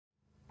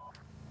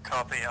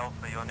Copy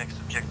Alpha, your next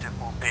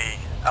objective will be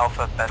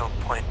Alpha Battle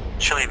Point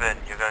Chilibin.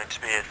 You're going to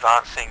be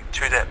advancing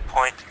to that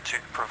point to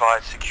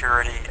provide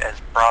security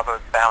as Bravo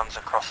bounds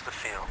across the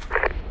field.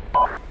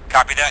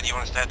 Copy that, you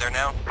want to stand there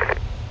now?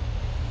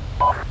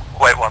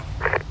 Wait one.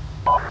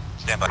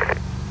 Stand by.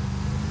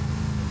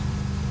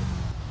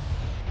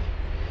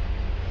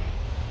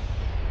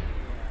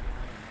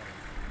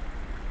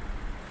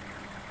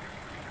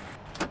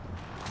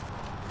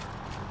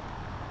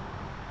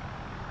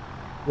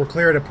 We're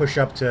clear to push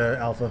up to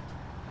Alpha.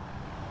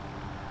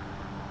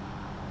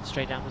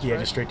 Straight down this road? Yeah,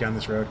 just straight down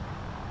this road.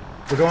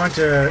 We're going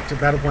to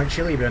Battle Point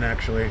Chilibin,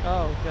 actually.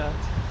 Oh, God.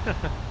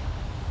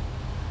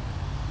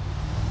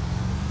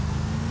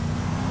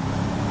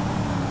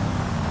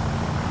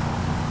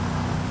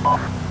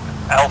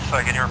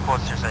 Alpha, getting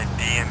reports there's a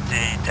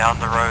BMD down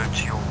the road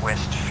to your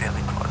west,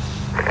 fairly close.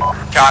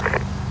 Copy.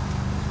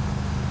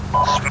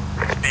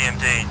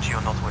 BMD to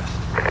your northwest.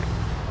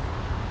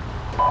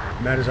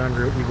 Matt is en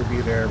route. We will be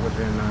there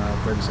within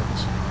 30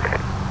 seconds.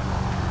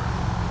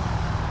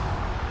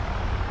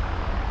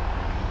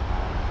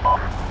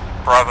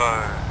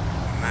 Bravo,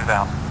 move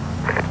out.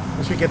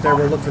 Once we get there,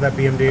 we'll look for that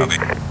BMD.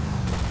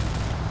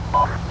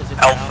 Is it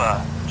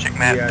Alpha, check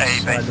map Yes,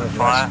 A, base I of know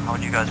fire. this. I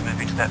want you guys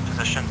moving to that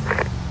position.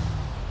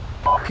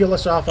 Peel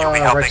us off You'll be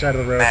right helping side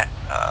of the road. Matt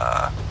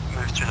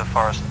move through the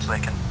forest so they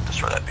can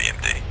destroy that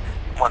BMD.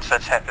 Once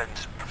that's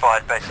happened,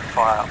 provide base of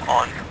fire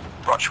on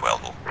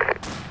Rochwell.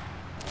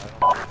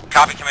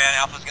 Copy, Command.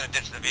 Alpha's going to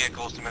ditch the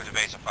vehicles to move to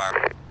base of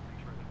fire.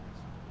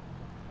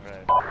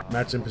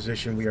 Matt's in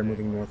position. We are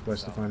moving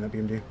northwest to find that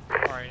BMD.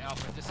 Alright,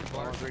 Alpha,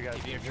 disembark.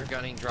 If you're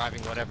gunning,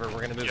 driving, whatever,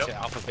 we're gonna move to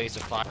Alpha base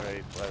of fire.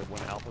 Right, but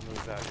when Alpha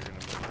moves out, you're gonna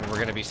move. And we're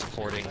gonna be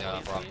supporting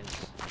Bravo.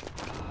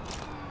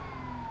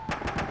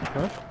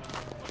 Huh?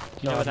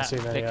 You know No, I where haven't seen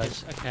that Vic yet.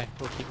 is? Okay,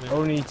 we'll keep moving.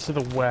 Only to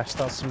the west,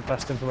 that's the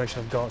best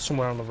information I've got,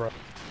 somewhere on the road.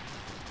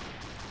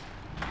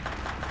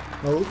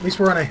 Well, at least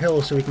we're on a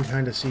hill so we can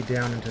kind of see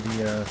down into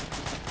the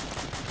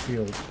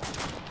field.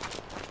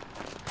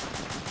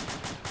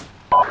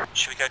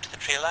 Should we go to the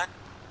tree line?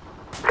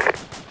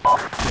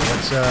 Yeah,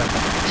 let's,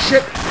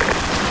 shit!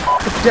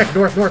 Hit the deck,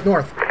 north.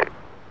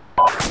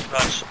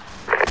 Rush.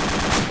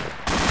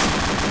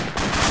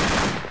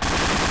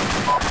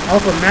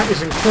 Alpha, Matt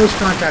is in close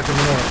contact with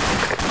the north.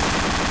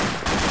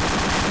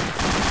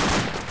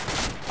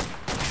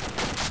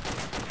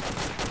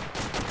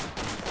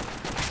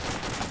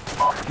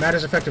 Matt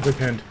is effectively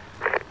pinned.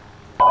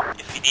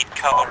 If you need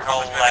cover,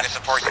 roll left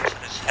support into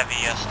this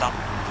heavy stump.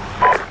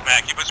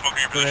 Matt, keep us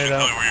smoking your position.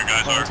 Tell me where your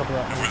guys are. And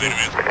where the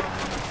enemy is.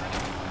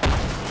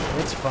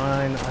 It's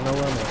fine, I know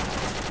where I'm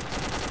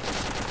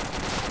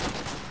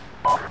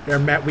at. There,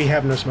 Matt, we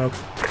have no smoke.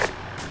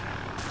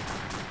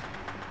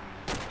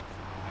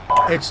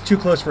 It's too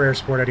close for air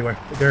support anyway.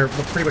 They're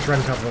pretty much right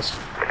on top of us.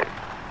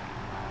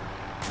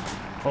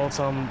 Bolts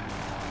on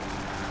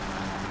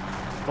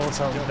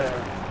there.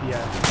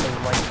 Yeah, so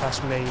like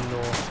past main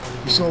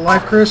north. You still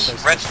alive, Chris?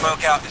 Red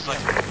smoke out is like...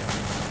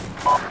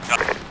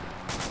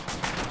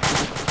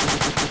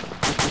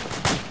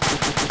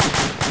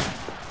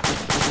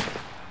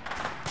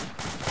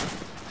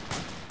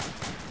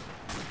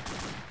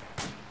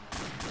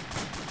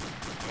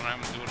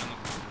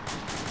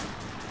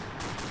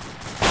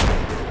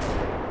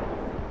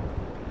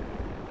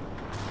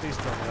 Please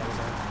tell me that was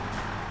on.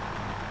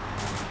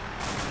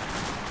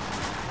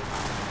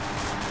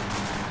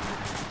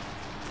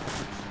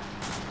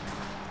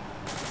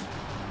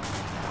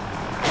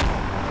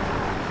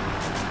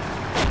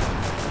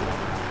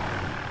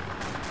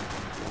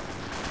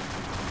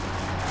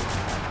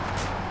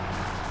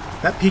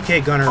 That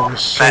PK gunner was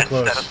so Matt,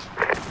 close.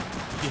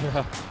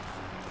 Yeah.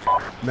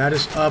 Matt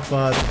is up.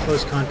 The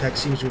close contact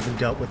seems to have been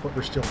dealt with, but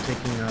we're still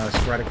taking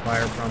sporadic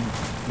fire from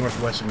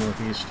northwest and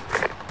northeast.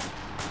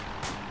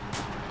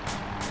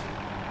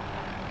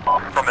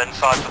 From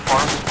inside the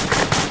forest.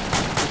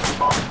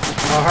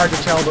 Hard to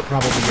tell, but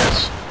probably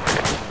yes.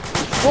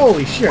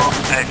 Holy shit!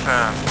 Hey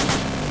firm,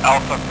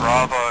 Alpha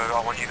Bravo,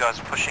 I want you guys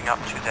pushing up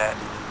to that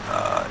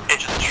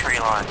edge of the tree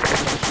line.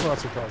 Well,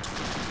 that's a card.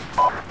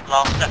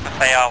 Last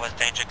FFAR was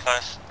danger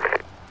close.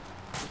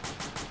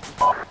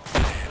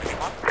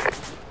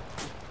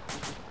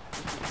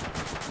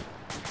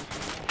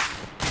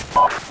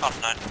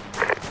 Unknown.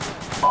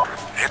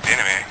 Hit the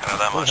enemy. I know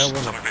that much. hell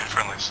was Some of your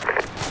friendlies.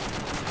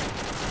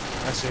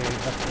 I see,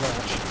 that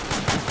flash.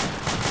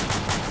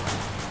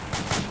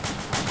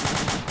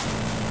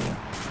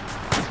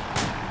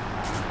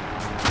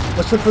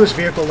 Let's look for this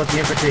vehicle. Let the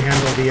infantry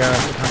handle the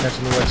contacts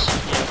in the west.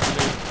 Yeah,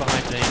 move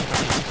behind the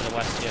enemies to the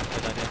west, yeah,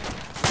 good idea.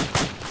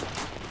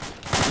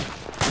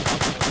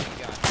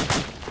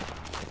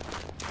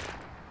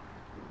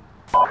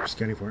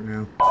 Scanning for it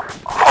now.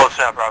 Hold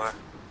down, Bravo.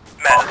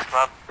 Matt, it's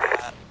club.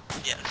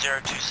 Yeah,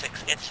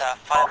 026. It's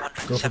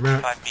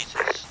 575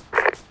 meters.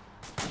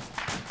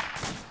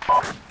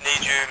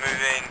 Need you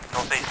moving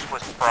northeast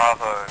with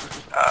Bravo.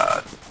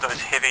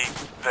 Those heavy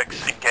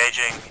Vics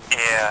engaging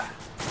air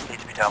need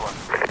to be dealt with.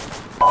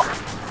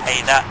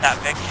 Hey, that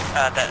Vic,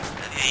 that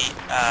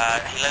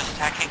Helo's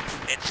attacking.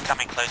 It's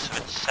coming closer.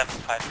 It's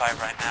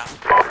 755 right now.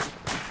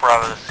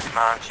 Bravo, this is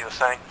command, you were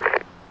saying?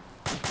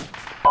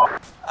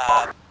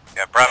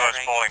 Yeah, Bravo's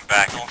falling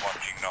back and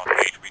watching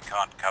northeast. We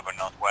can't cover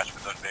northwest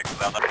with those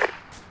vehicles out there.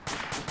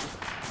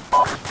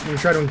 I'm going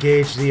to try to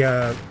engage the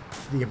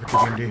infantry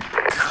BMD.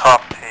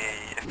 Copy.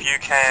 If you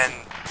can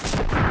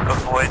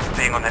avoid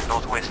being on that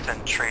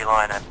northwestern tree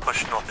line and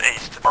push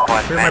northeast to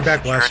provide Clear my main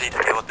back security west.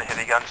 to deal with the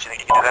heavy guns, do you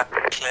think you can do that?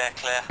 Clear.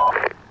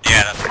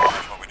 Yeah, that's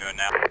what we're doing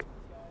now.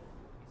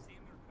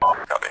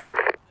 Copy.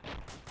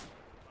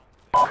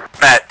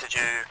 Matt, did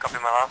you copy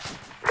my last?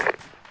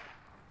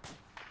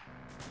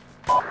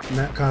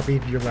 Matt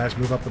copied your last.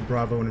 Move up with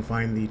Bravo and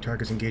find the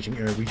targets engaging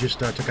air. We just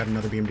took out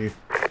another BMD.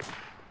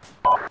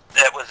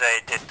 That was a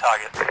dead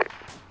target.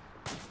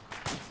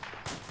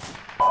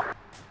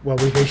 Well,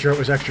 we made sure it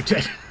was extra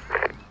dead.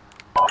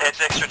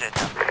 It's extra dead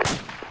now.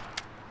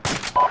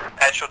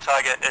 Actual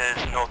target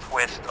is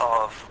northwest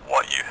of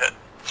what you hit,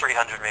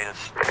 300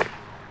 meters.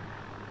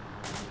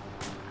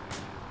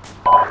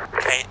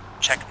 Okay,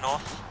 check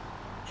north.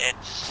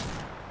 It's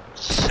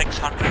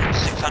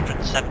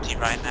 670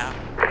 right now.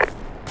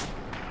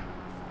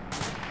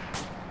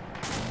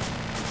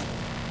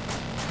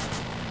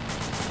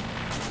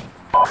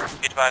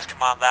 Be advised,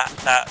 command, that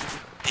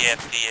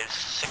DFD is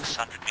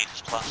 600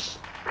 meters plus.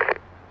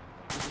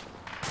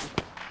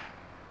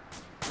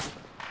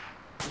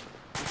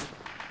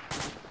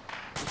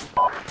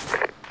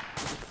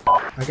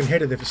 I can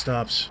hit it if it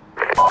stops.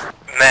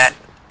 Matt,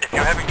 if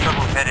you're having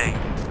trouble heading,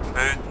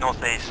 move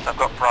northeast. I've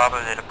got Bravo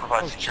there to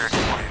provide security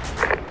for you.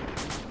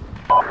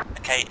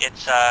 Okay,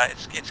 it's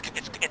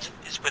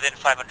within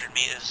 500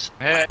 meters.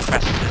 When it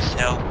crests this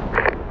hill.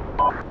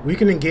 We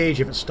can engage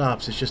if it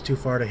stops. It's just too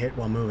far to hit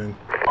while moving.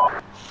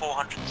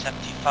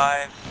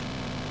 475.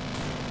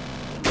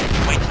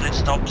 Wait till it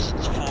stops.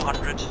 It's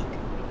 400.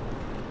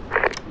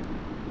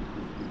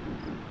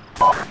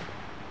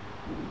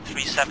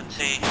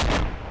 370.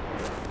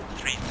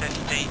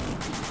 350.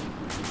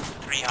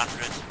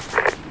 300.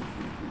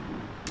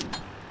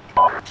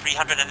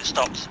 300 and it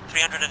stops.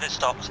 300 and it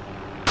stops.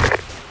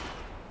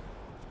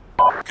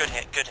 Good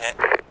hit.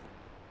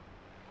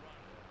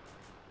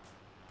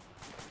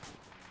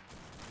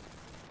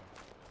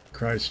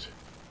 Christ.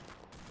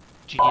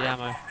 Do you need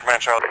ammo?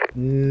 Command Charlie.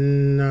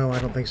 No, I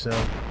don't think so.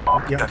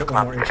 Yeah, I've got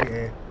one more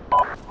HEA.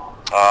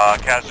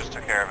 Kaz just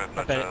took care of it,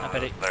 but I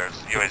bet it. there's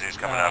UAZs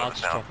coming out I'll of the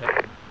just sound. drop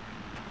it.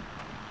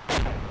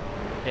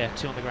 Yeah,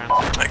 2 on the ground.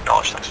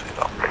 Acknowledge, thanks for your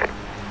help.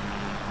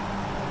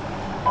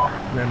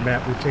 And then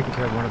Matt, we've taken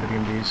care of one of the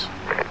BMDs.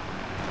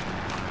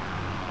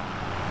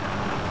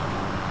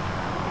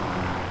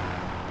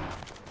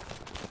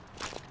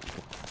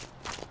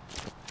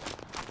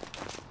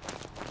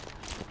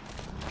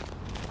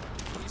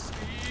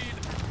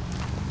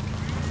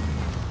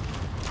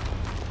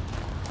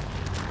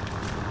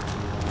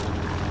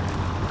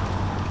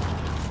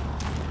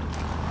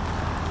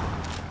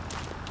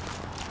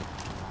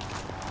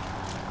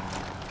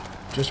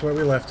 Just where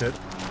we left it.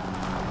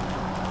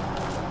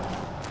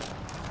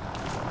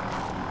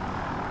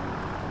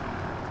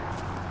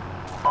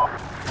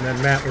 And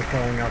then Matt, we're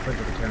following Alpha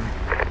into the town.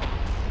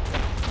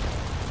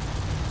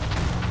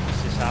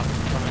 Is this out in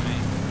front of me?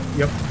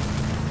 Yep.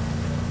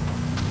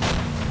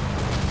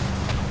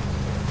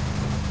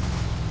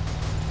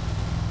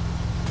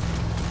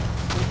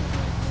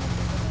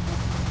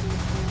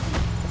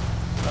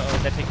 Uh-oh,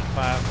 they're taking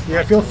fire. Yeah,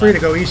 right feel the free to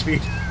left. go east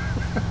speed.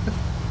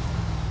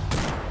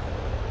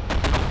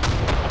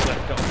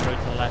 I've got a road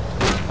to the left,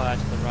 there's fire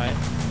to the right.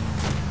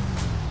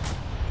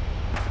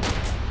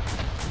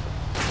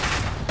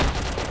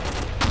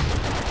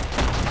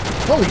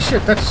 Holy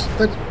shit, that's...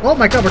 Oh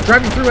my god, we're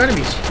driving through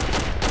enemies.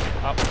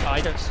 I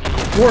don't see you.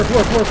 Floor,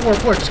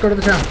 just go to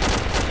the town.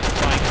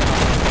 Flying.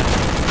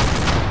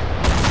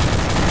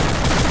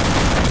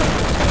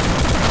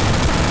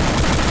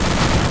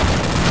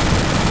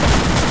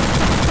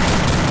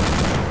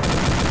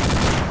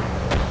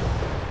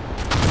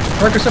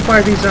 Park us up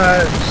by these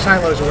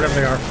silos or whatever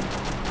they are.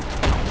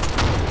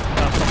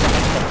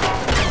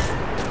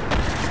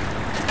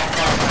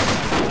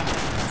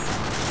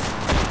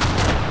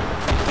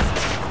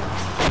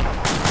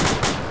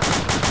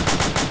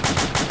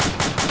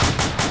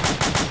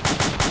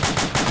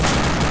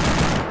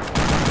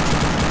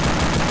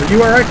 Are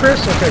you alright, Chris?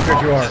 Okay,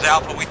 good, you are. This is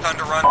Alpha, we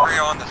Thunder Run 3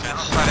 on the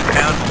central side of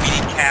town, but we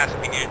need CAS,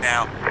 we need it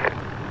now.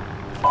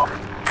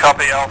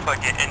 Copy Alpha,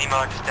 get any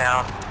marks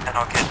down, and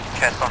I'll get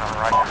Cass on it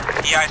right now.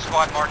 EI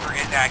squad marker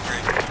is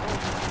accurate.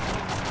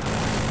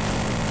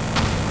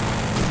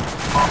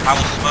 I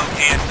will smoke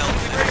and fill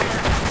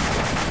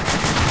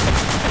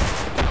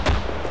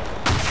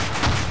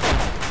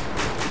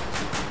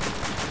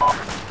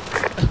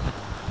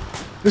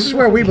This is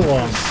where we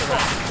belong.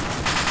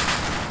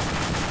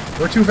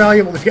 We're too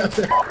valuable to get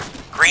there.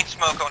 green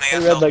smoke on Hey,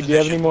 ASL Red Leg, do you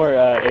have position. any more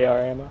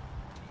AR ammo?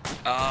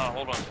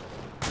 Hold on.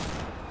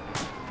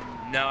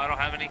 No, I don't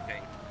have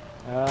anything.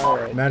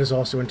 Alright. Matt is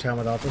also in town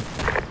with Alpha.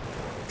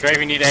 Draven,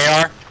 you need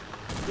AR?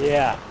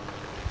 Yeah.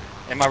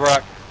 In my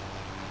ruck.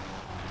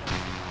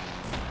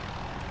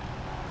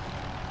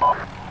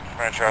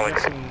 Command Charlie. I'm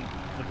guessing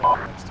the bomb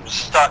next to it.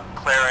 Start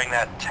clearing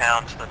that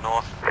town to the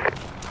north.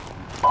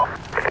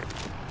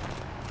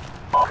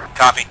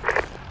 Copy.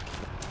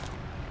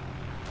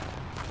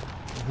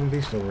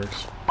 Humvee still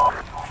works.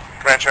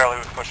 Command Charlie,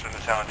 we've pushed into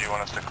town. Do you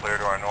want us to clear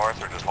to our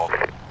north or just hold?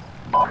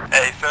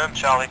 Hey, firm,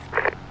 Charlie.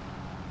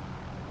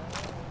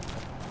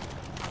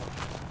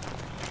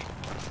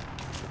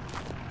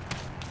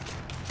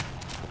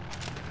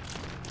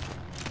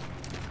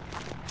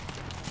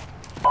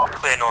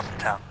 Clear north of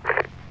town.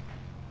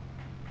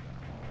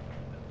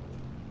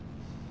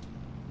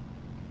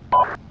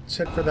 Let's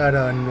head for that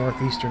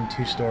northeastern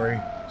two-story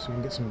so we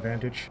can get some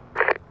vantage.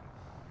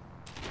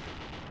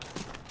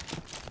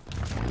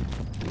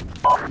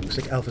 Looks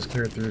like Alpha's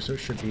cleared through, so it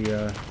should be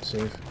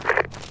safe.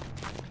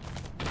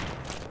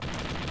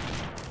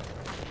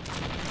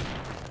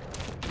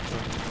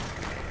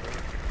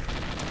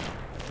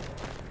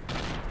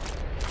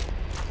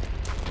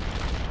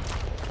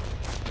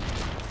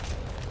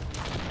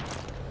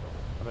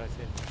 How about I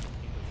say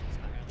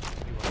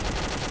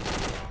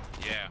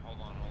Yeah, hold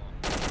on.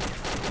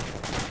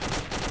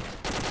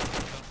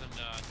 Something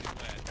too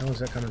bad. How is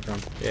that coming from?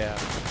 yeah.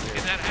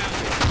 In that house.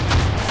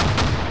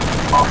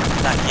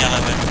 That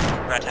yellow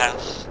and red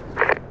house.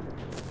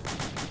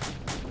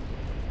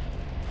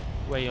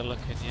 Where you're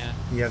looking, yeah.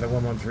 Yeah, the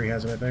 113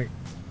 has it, I think.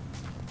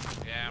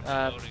 Yeah,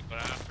 I'm reloading, but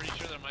I'm pretty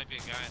sure there might be a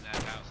guy in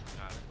that house.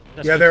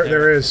 Let's Yeah, clear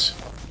there it. is.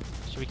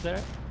 Should we clear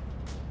it?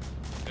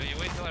 So you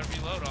wait till I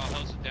reload, I'll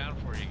hose it down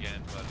for you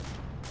again, but...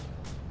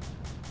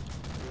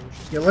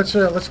 Yeah, let's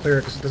clear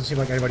it because it doesn't seem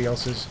like anybody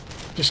else is.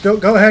 Just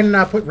go ahead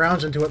and put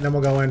rounds into it, and then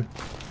we'll go in.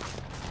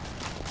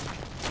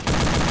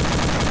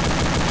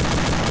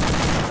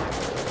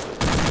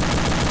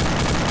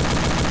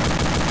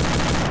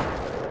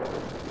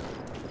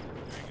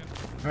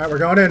 All right, we're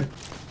going in.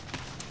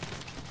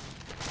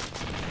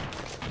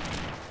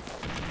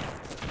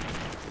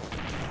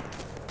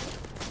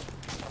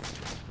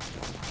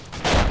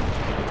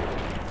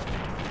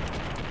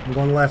 I'm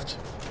going left.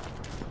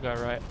 Go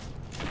right.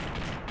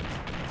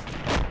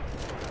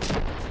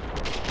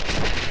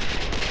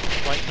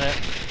 Right clear.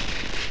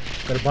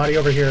 Got a body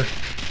over here.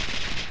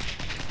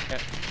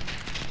 Yep.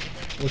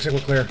 Looks like we're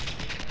clear.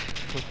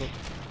 Cool.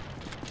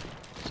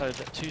 So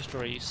the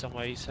two-story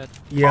somewhere, you said?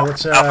 Yeah,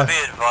 let's Alpha, be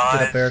get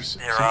advised, up there.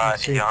 there are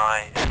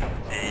EI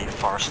in the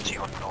forest to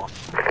your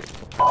north.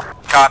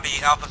 Copy,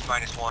 Alpha's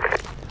 -1.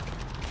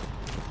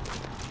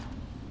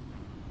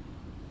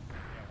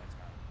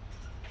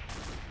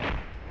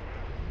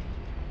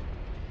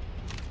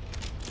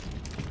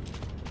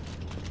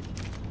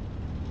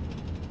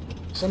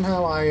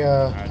 Somehow I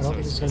don't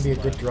think this is going to be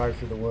a good drive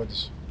through the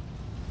woods.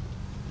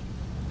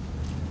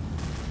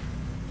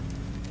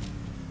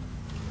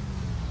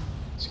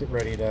 Let's get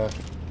ready to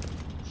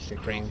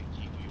get going.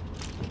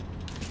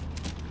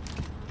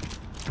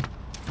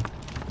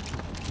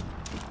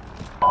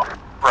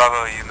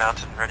 Bravo, you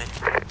mounted and ready?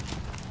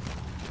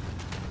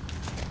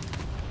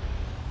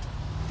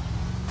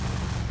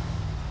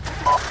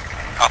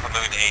 Alpha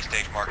moving to A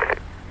stage mark.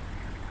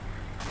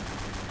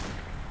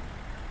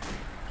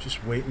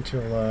 Just wait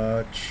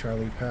until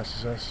Charlie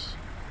passes us.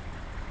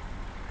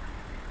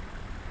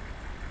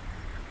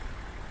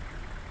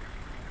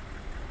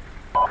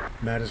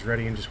 Matt is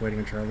ready and just waiting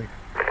on Charlie.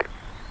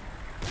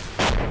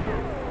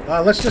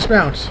 Let's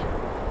dismount.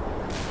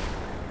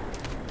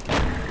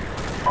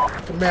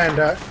 Command,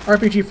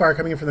 RPG fire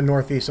coming in from the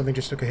northeast. Something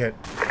just took a hit.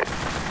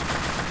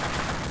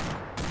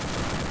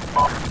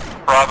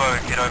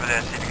 Bravo, get over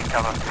there, see if you can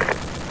cover.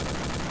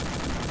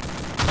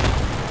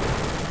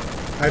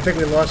 I think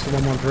we lost the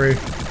 113.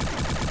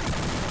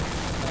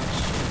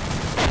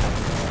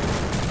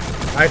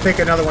 I think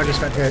another one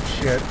just got hit.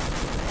 Shit.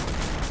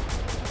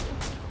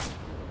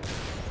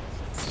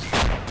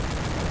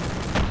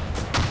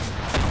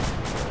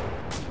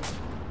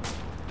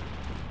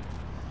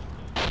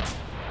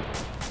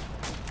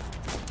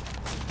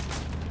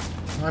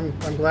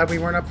 I'm glad we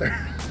weren't up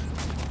there.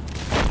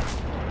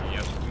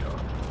 Yes, we are.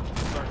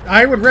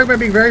 I would recommend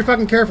being very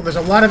fucking careful. There's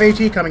a lot of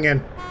AT coming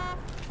in.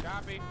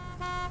 Copy.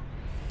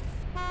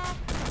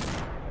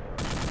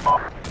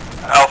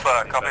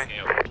 Alpha, copy.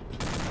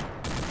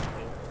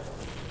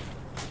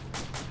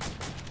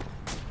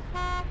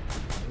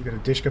 We got a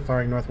Dishka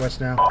firing northwest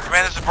now.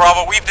 Command, this is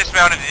Bravo. We've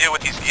dismounted to deal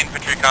with these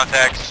infantry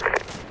contacts.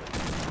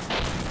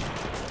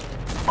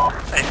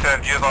 Hey,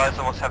 firm, do you advise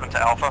on what's happened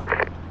to Alpha?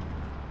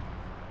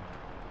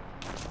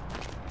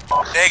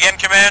 Say again,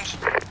 Command.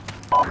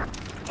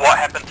 What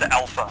happened to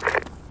Alpha?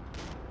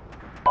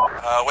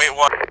 Wait,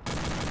 what?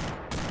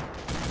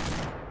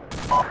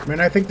 Man,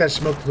 I think that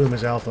smoke plume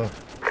is Alpha.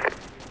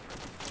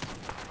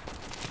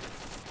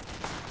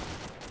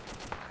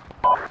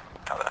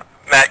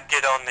 Matt,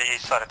 get on the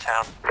east side of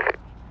town.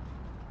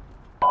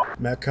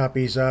 Matt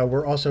copies.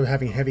 We're also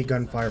having heavy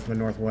gunfire from the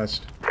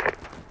northwest.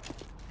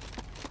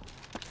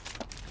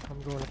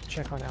 I'm going to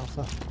check on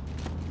Alpha.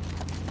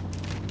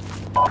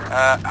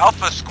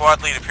 Alpha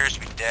squad lead appears to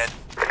be dead.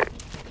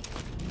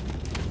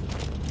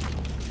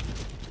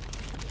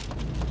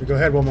 We go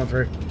ahead,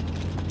 113.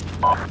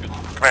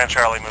 Command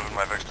Charlie, moving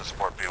my Vix to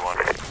support B1.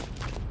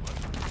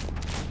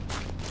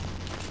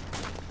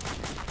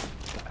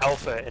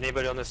 Alpha,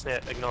 anybody on this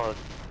net, acknowledge.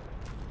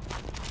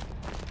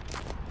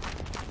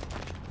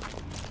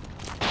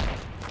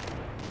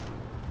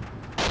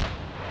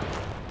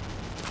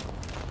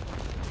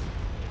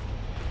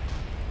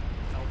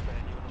 Alpha,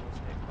 anyone on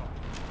this net,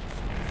 copy.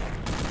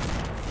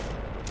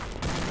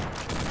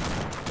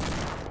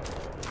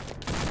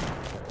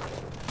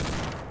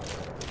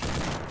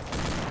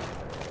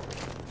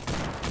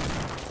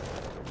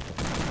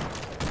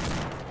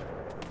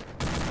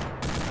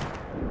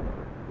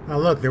 Oh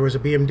look, there was a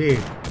BMD.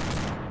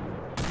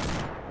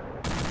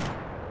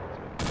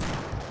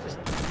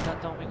 Isn't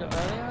that the one we got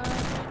earlier?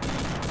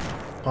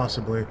 Maybe?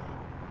 Possibly. I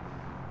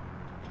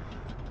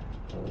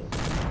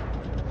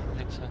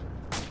think so.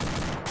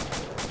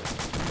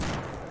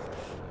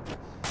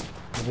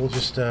 We'll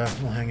just,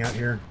 we'll hang out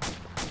here.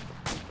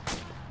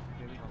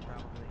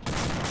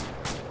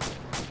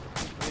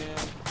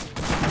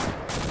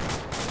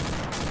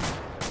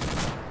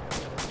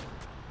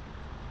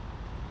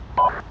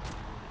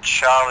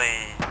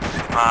 Charlie,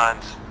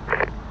 commands.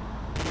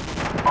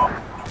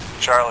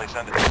 Charlie,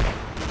 send it.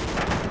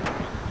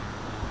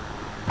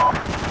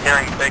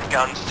 Hearing big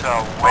guns to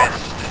our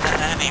west.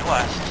 Enemy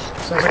west.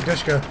 Sounds like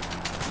Dishka.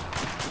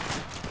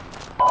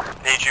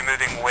 Need you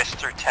moving west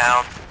through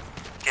town.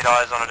 Get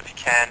eyes on it if you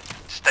can.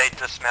 Stay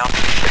dismounted.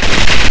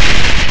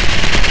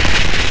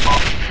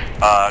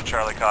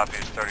 Charlie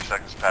copies. 30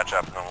 seconds patch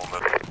up and then we'll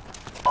move.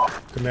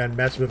 Command,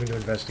 Matt's moving to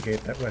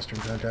investigate that western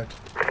contact.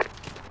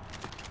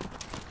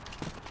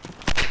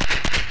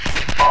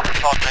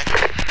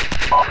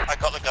 I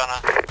got the gunner.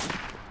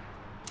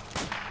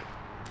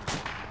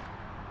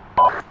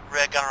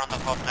 Rear gunner on the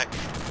Vodnik.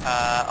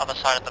 Other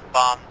side of the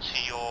barn to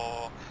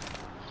your...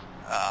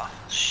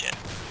 shit.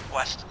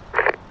 West.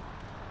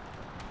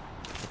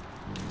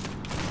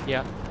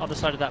 Yeah, other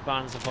side of that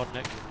barn is the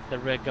Vodnik. The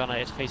rear gunner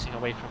is facing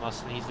away from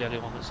us and he's the only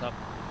one that's up.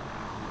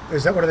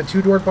 Is that one of the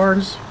two-door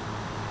barns?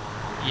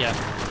 Yeah.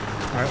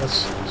 Alright,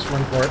 let's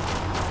run for it.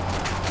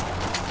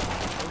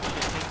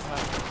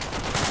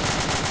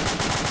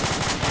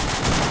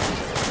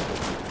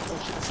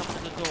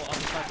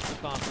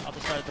 Other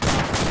side of the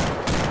barn.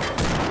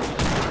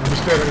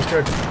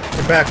 Understood.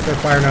 They're back. They're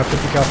firing up.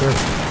 50 cal through.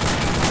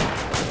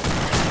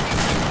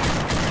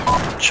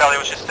 Charlie,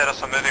 what's your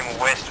status on moving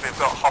west? We've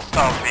got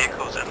hostile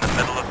vehicles in the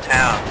middle of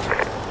town.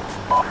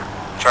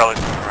 Charlie's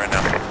moving right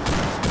now.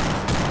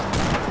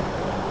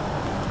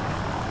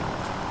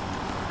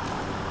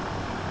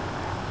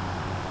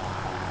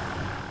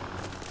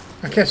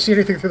 I can't see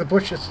anything through the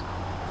bushes.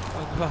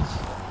 Oh god.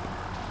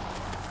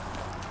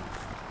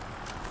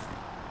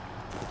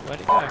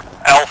 Where'd it go?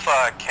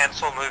 Alpha,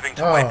 cancel moving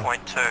to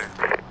waypoint 2.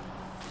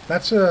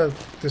 That's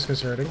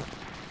disconcerting.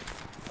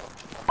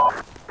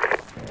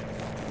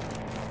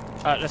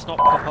 Let's not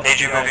pop up. Need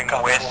you moving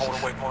west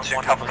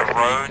to cover the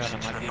road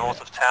to the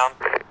north of town.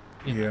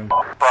 Yeah.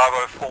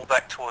 Bravo, fall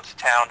back towards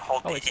town,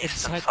 hold the it's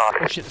eastern inside.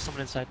 side. Oh shit, there's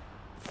someone inside.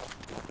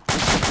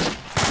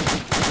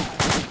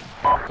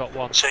 Got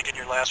one. Shaking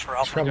your last for There's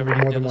Alpha. probably Go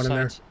around more the than other one in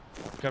there. side.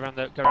 Go around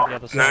the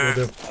other side.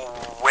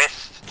 Move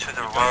west to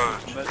the road.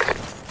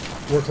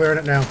 We're clearing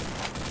it now.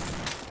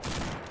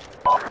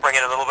 Bring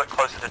it a little bit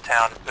closer to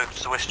town. Move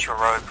to west to your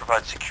road,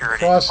 provide security.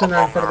 Crossing in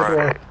along front of the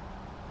road. door.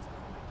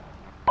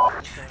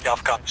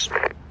 Golf guns.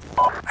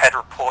 Had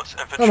reports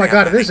infantry Oh my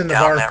god, it is moving in the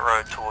down bar. that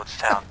road towards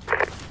town.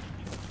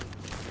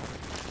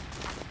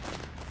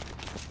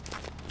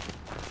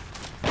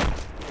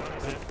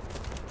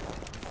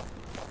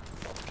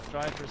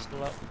 Driver is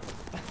still up.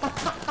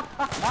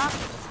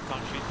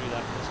 Can't shoot through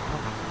that.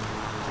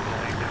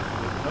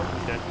 Nope,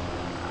 he's dead.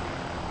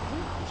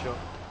 Good shot.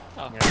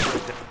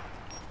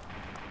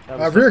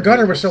 Oh. Rear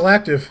gunner was still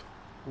active.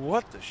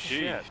 What the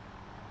shit?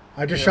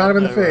 I just shot him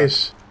in the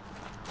face.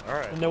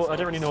 Alright. No, I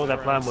don't really know what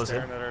that plan was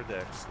here. Staring at our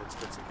decks. Let's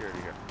get security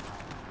here.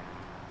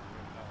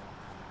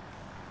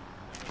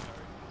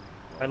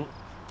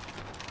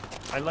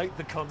 I like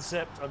the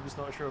concept, I'm just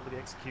not sure about the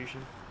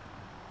execution.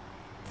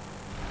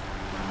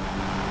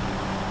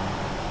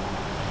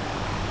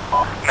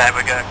 Matt,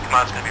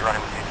 command's gonna be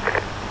running with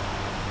you.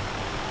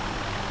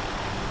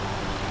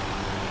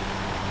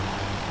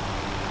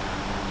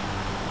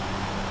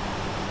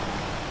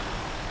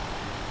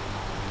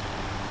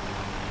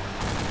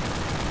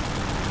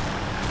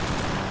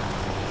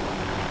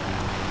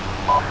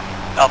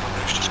 Alpha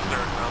Moose just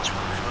clearing roads for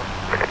reload.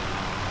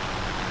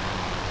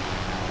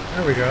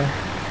 There we go.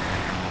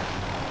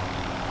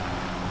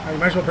 You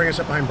might as well bring us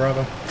up behind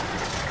Bravo.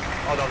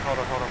 Hold on.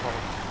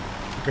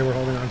 Okay, we're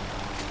holding on.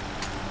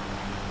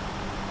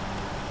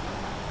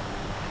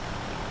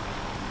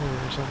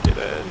 Get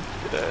in.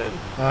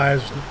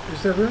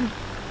 Is there room?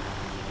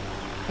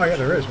 Oh yeah,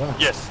 there is. Wow.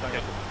 Yes.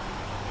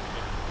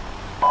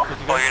 All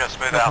units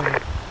move out.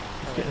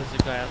 There's a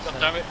guy outside. God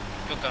damn it.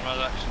 Good damn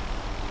action.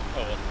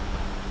 Oh well.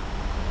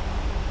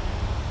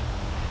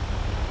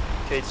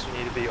 Kids, you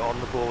need to be on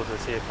the ball with a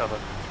safe cover.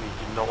 We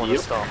do not want to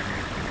stop.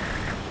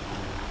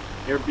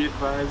 Air be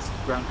advised,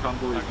 ground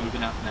convoy is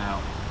moving out now.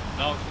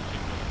 No,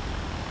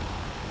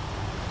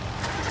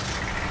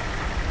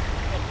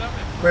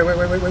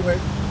 Wait.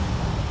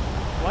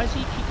 Why does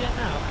he keep getting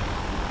out?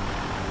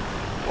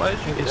 Why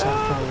did you get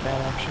out?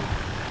 that option.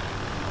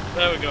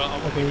 There we go.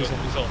 I'm Okay, gonna he's go.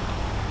 in. He's on.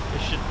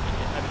 It should.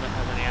 I don't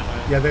have any ammo.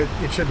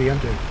 Yeah, it should be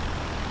empty.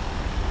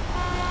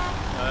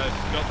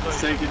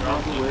 Second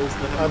Bravo, where's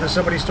the Oh, there's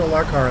somebody stole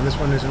our car, and this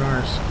one isn't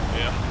ours.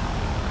 Yeah.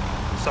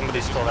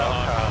 Somebody stole our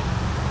car.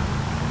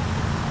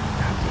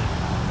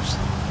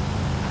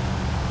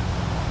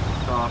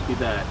 Copy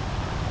that.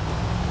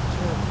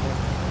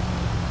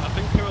 I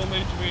think there will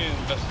need to be an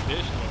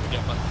investigation when we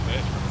get back to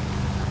base.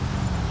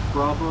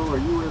 Bravo, are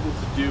you able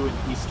to do an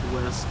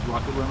east-west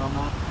rocket run on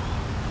that?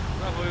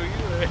 Bravo, are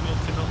you able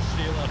to not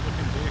steal our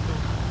fucking vehicle?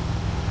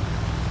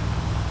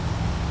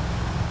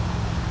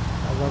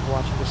 I love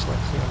watching this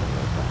like see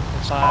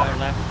it's our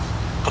left.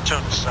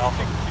 Platoon to south.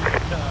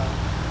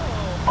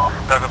 Oh.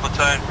 Over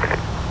platoon.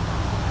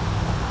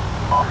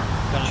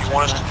 Do you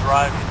want us to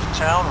drive into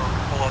town or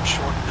pull up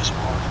short at this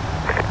point?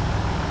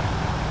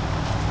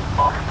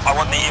 I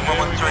want the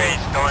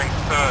M113s going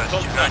first.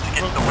 You're going to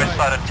get to the west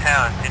side of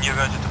town and you're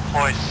going to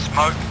deploy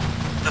smoke,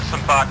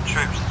 disembark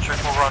troops. The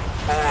troops will run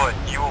forward.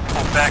 You will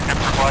pull back and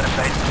provide a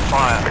base of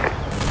fire.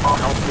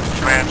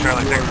 Command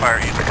Charlie, take fire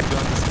easy.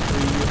 Guns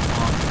free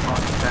on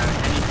contact.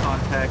 Any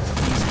contact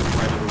east or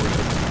right of the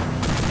road.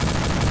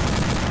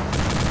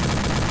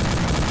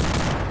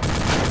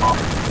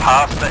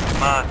 Pass that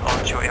command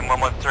on to your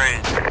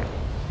M113s.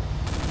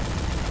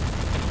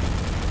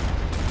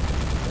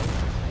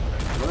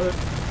 What?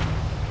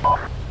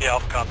 Yeah,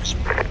 Alpha copies.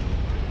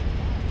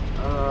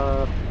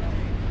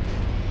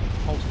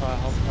 Hold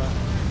fire.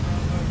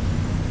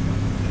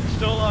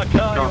 Stole our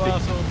car, Copy. you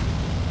asshole.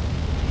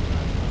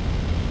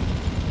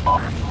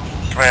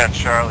 Command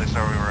Charlie,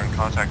 sorry we were in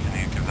contact. Can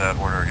you give that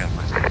order again,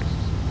 please?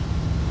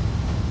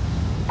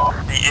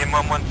 The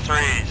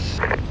M113s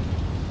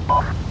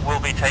will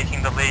be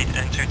taking the lead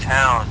into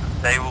town.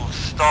 They will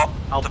stop,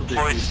 Alpha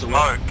deploy Victory, so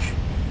smoke.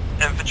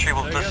 Infantry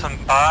will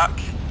disembark,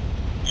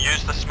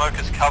 use the smoke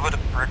as cover to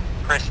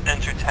press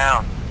into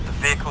town. The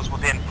vehicles will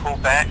then pull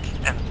back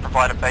and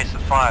provide a base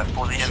of fire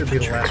for the Should be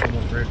infantry. the last one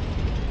with Red.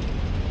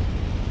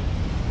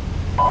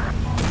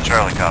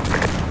 Charlie, copy.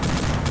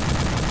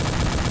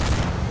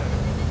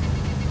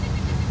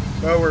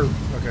 Oh, we're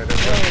okay.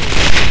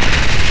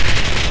 There's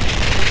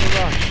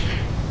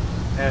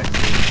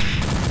Excellent.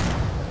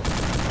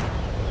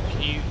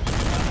 Can you?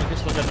 I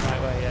guess we'll go the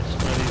right way. Yeah, just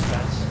one of these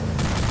guys.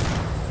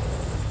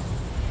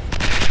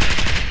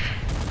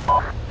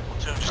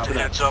 Platoon, just a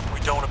heads up, we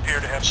don't appear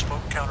to have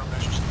smoke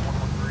countermeasures in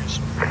 113s.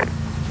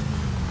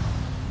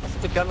 I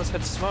thought the gunners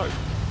had smoke.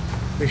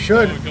 They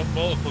should. We've got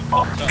multiple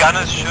contacts.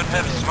 Gunners should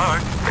have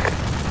smoke.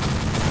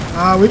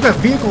 We've got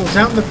vehicles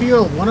out in the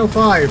field.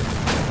 105.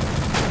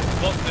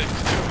 Vodniks,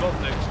 two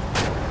Vodniks.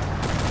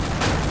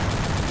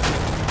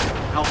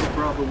 Alpha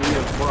Bravo, we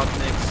have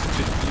Vodniks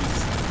to the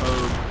east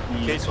of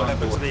the Case, what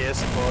happened to the air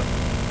support?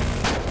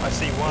 I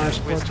see one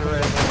with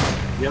red.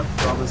 Yep,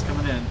 Bravo's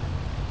coming in.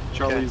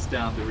 Charlie's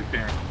down to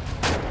repairing.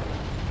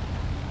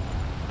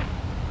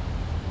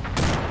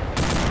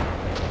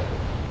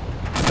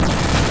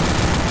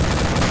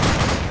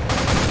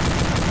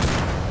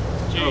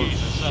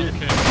 Jesus, shit.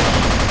 okay.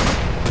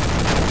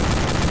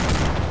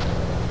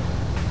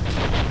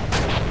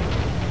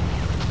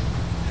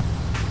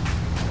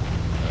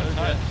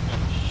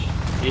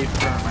 Eight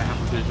firm, I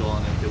have a visual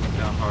on it. It went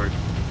down hard.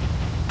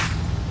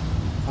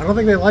 I don't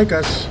think they like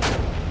us.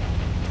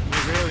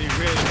 We really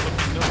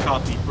fucking know.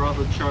 Copy.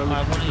 Bravo, Charlie.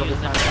 I want to double use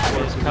time that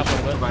support as for cover,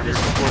 the but provider this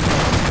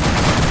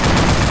support.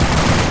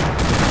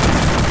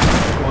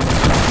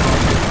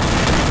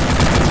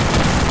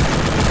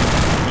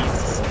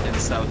 East and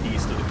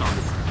southeast of the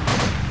compass.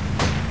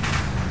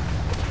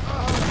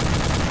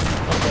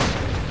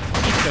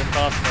 Keep going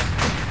faster.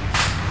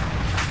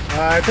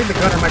 I think the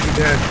gunner might be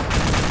dead.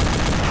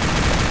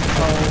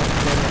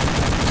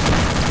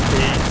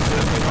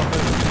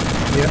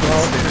 Yeah,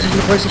 well, this isn't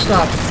the place to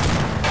stop.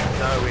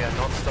 No, we are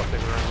not stopping.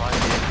 We're in line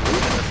here.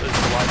 And this is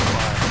light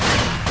fire.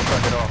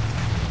 Fuck it off.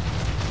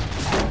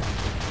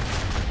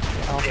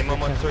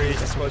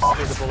 M113 is supposed to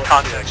do the bullet.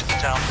 Context to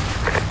town.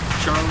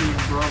 Charlie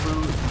and Bravo,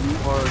 you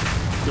are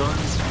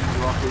guns and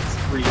rockets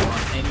free on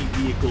any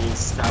vehicles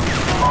south of the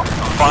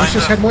compass. Let's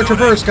just head more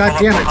traverse, Pull up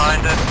goddammit.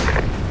 behind it.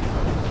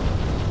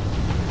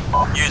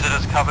 Use it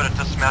as cover to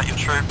dismount your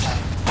troops.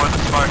 Deploy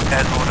the smoke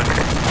as ordered.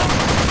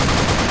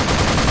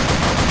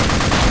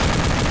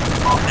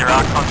 There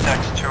are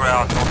contacts to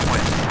our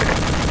northwest.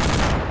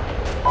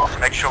 So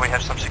make sure we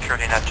have some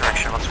security in that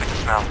direction once we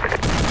dismount.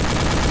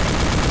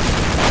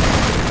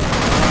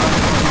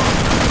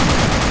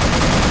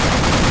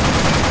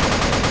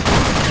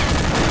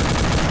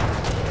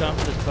 Come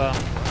to this bar.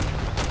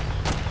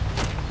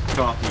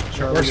 Copy.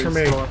 Charlie Works for is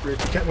me.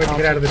 cooperating. Can't wait to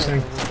get out of this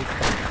thing.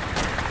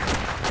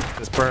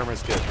 This berm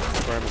is good.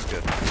 This berm is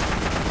good.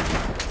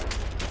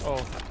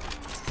 Oh,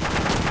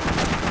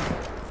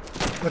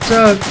 Let's,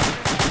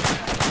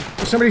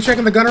 is somebody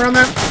checking the gunner on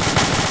that?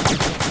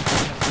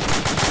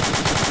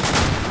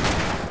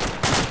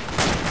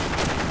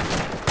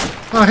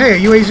 Oh, hey,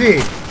 a UAZ.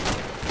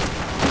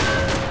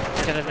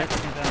 get it.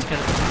 Get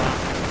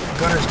it.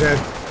 Gunner's dead.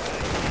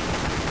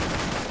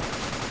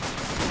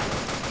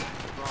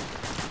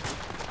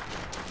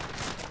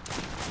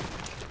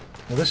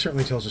 Well, this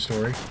certainly tells a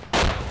story.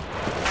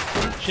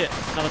 Shit,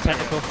 another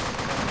technical.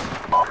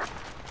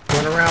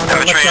 Going around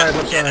left side,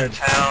 left Get in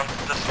side. town,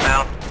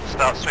 dismount,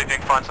 start sweeping,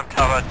 find some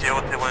cover, deal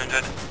with the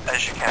wounded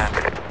as you can.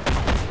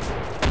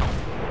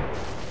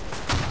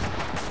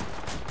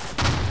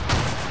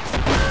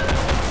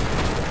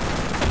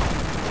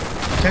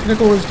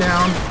 Technical is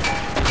down.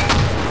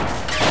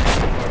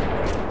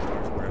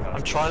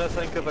 I'm trying to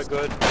think of a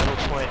good battle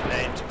point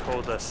name to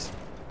call this.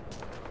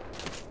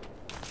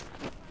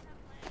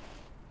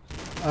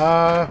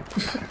 Well,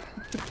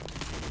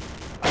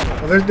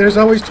 there's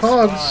always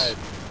Togs.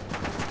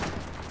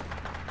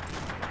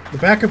 The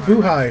back of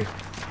Buhai.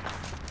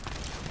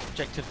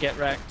 Objective get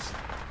wrecked.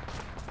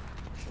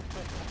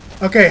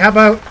 Okay, how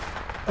about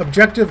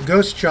Objective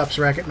Ghost Chops,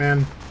 Racket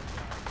Man?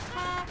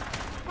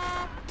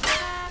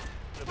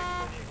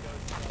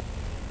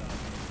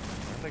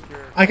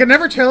 I can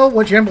never tell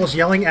what Jamble's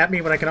yelling at me,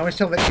 but I can always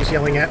tell that she's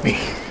yelling at me.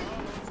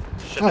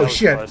 Oh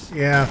shit! Close.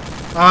 Yeah.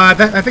 I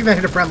think that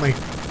hit a friendly.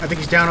 I think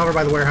he's down over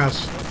by the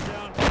warehouse.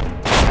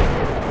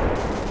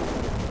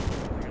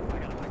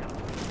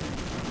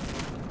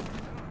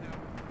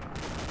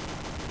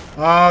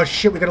 Oh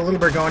shit! We got a little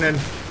bird going in.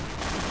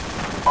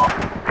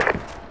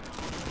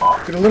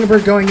 Got a little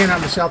bird going in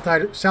on the south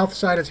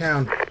side of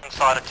town.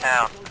 Inside of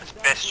town, as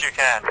best you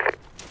can.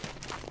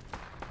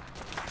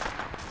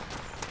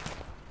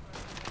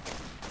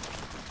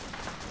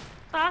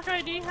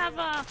 Sasha, do you have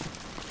a...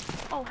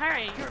 Oh,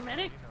 Harry, you're a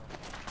medic?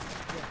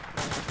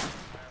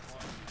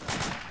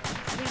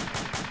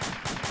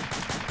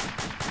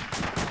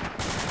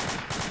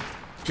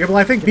 Jibble,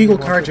 I think Beagle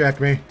carjacked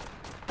me.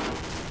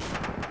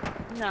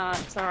 No,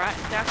 it's alright.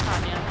 Jack's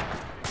on you.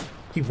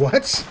 He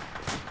what?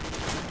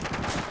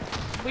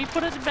 We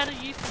put it to better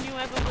use than you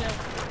ever will.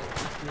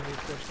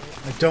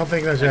 I don't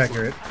think that's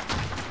accurate.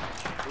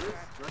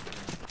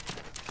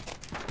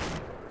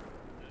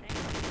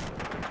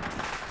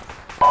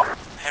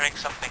 Hearing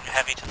something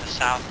heavy to the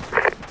south.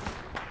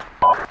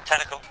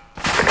 Tentacle.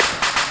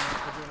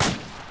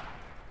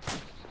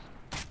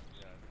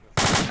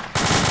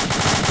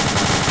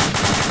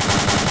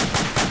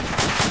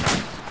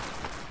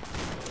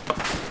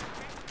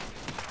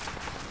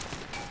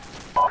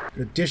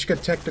 The Dishka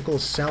Technical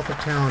south of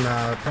town,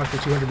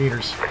 approximately 200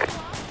 meters.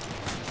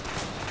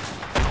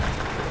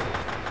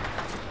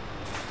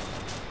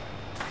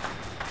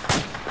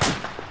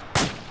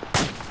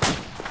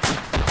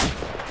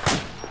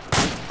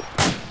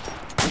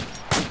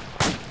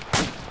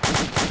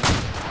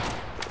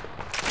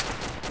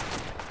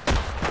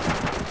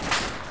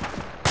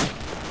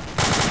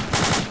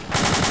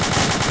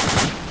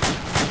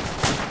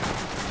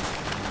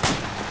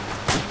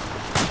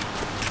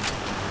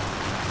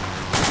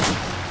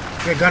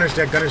 Okay, gunner's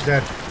dead, gunner's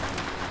dead.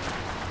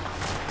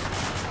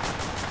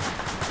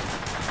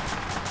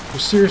 We're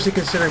seriously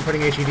considering putting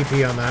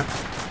HEDP on that.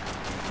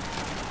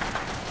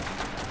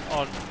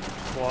 On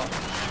what?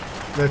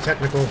 The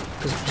technical,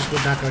 because it just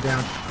would not go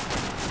down.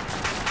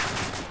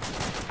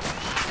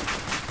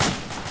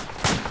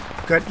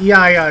 Got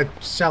EI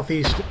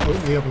southeast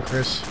in the open,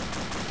 Chris.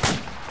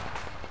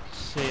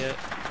 See it.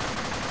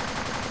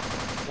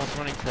 One's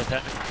running to the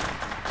technical.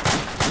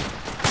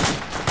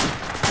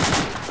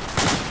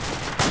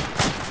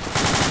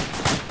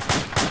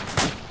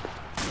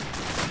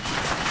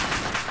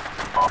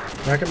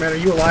 Racket Man, are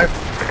you alive?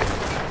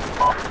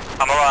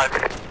 I'm alive.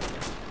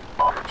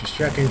 Just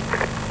checking.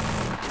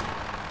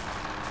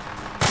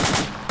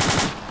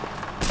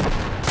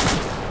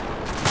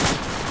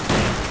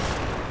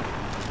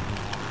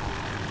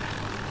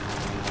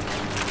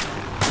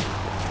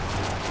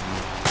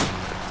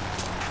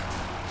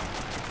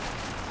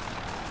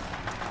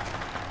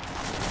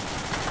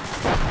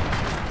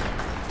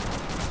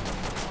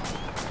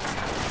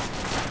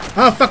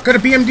 Oh fuck, got a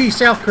BMD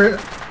south,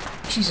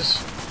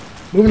 Jesus.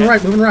 Moving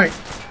right, moving right.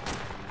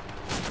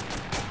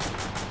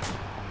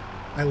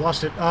 I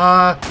lost it.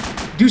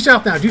 Due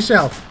south now, due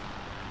south.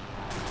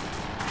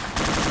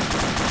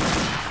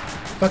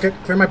 Fuck it,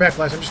 clear my back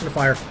blast, I'm just gonna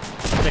fire.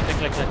 Click, click,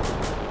 click, click.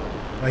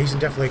 Oh, he's in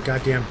deflate,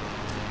 goddamn.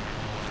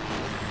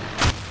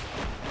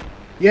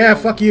 Yeah,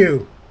 fuck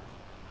you.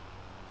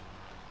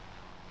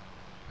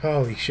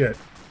 Holy shit.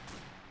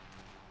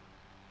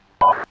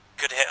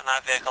 Good hit on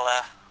that vehicle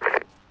there.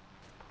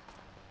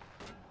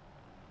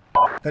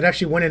 That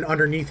actually went in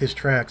underneath his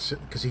tracks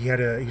because he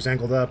was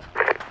angled up.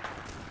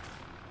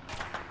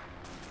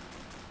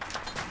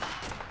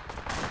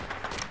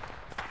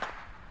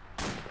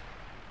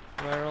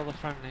 Where are all the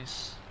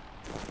friendlies?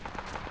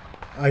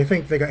 I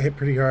think they got hit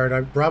pretty hard.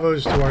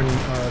 Bravo's to our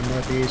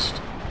northeast.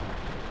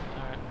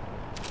 Alright.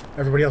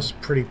 Everybody else is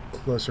pretty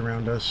close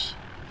around us.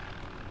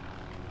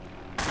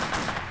 Just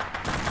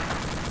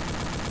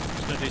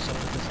gonna do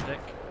something with this stick.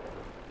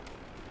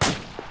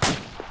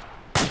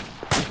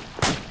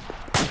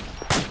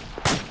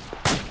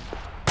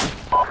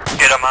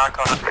 Get a mark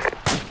on it.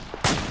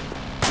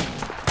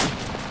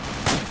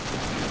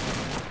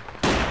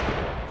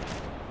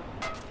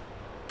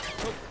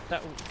 Oh,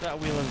 that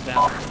wheel is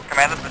down.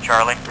 Commander to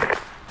Charlie.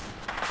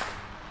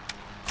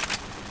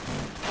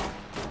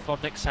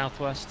 Vodnik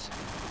southwest.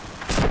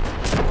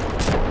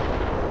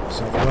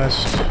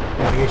 Southwest,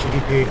 on the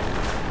HEDP.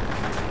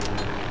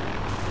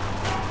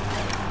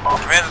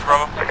 Command is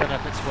Bravo. I don't know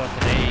if it's worth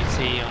an AET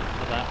on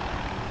for that.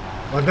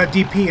 Well, I've got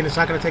DP and it's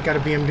not going to take out a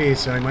BMD,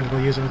 so I might as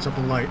well use it on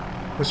something light.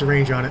 What's the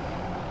range on it?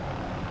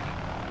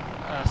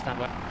 Stand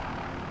by.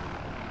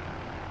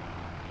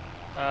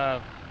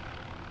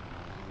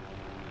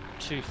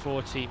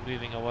 240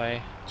 moving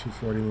away.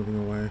 240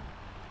 moving away.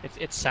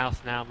 It's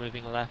south now,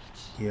 moving left.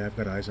 Yeah, I've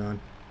got eyes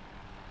on.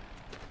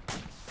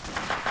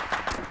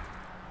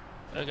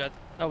 Oh god.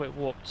 Oh, it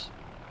warped.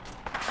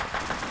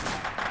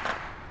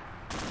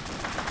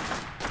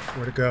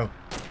 Where'd it go?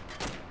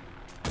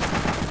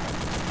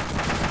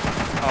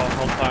 Oh,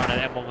 hold fire on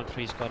it.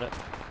 M113's got it.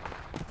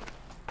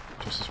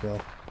 Just as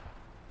well.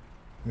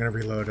 I'm gonna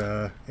reload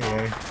AA.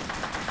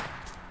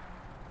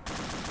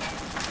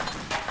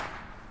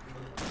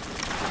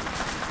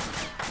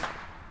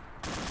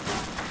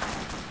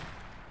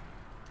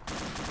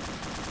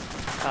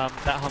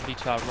 That Humvee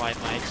to our right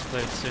might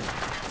explode soon.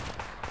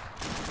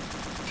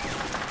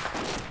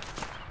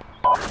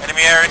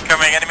 Enemy air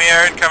incoming, enemy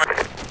air incoming.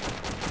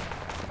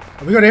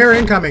 Oh, we got air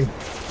incoming.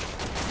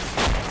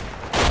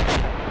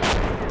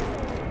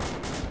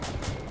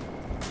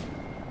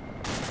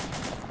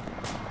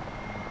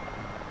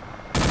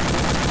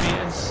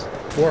 Meters.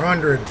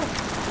 400.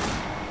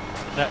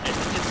 No,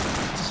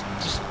 it's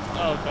just.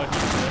 Oh god,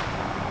 you do it.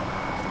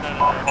 No.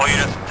 All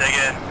units, dig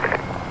in.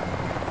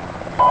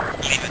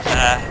 Leave it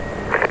there.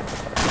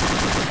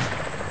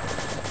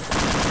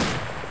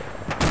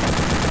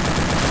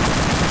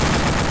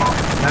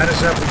 That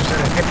is up. We just had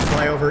a hit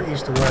flyover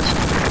east to west.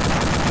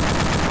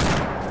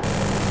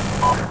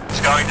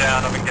 It's going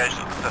down, I've engaged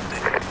at the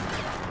 50.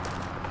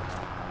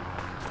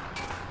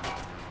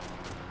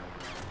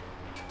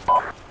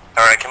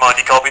 Alright, command,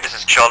 you copy, this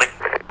is Charlie.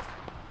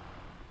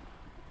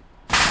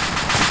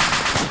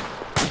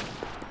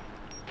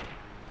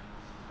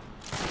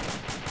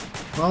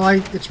 Well,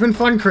 it's been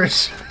fun,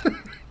 Chris.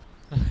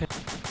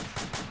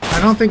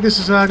 I don't think this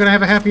is going to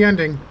have a happy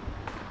ending.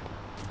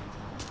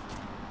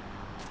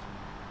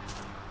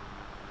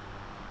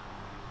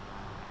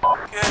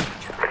 Good.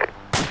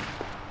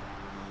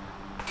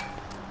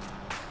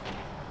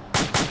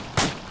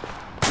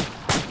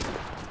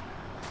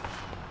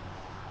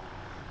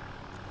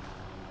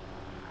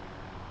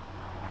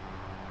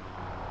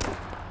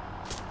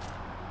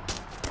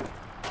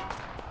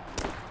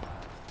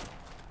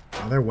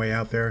 Oh, they're way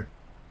out there.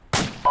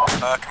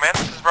 Command,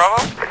 this is Bravo.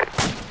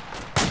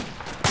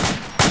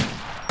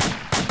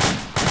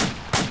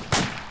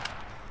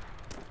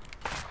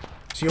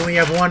 So you only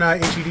have one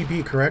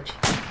HEDP, correct?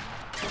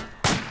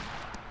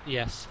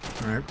 Yes.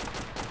 Alright.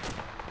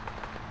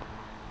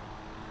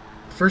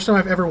 First time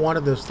I've ever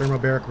wanted those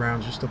thermobaric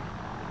rounds just to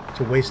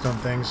waste on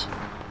things.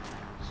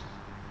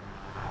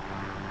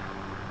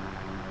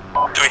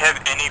 Do we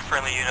have any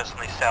friendly units on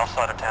the south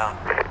side of town?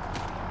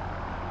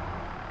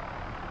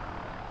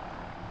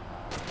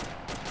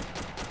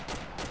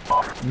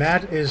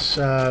 Matt is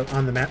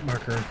on the map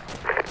marker,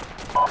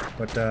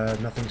 but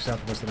nothing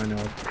south of us that I know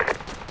of.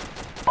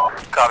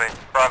 Copy.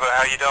 Bravo,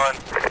 how you doing?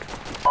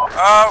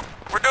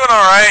 We're doing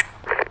alright.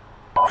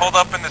 Hold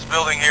up in this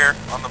building here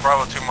on the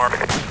Bravo 2 mark.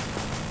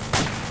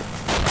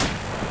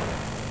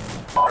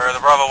 Or the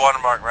Bravo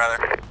 1 mark, rather.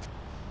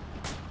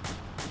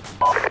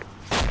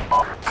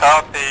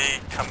 Copy.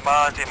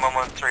 Command Team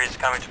 113 is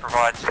coming to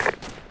provide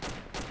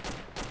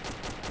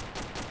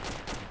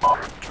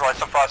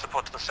some fire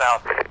support to the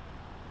south.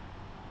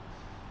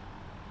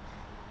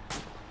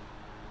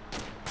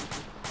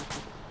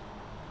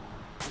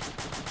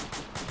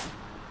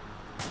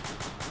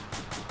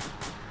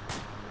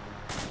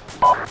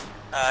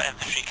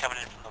 Infantry coming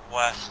in from the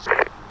west.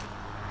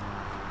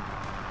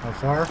 How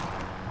far?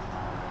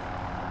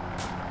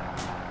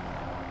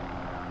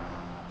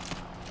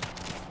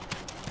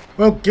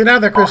 Well, get out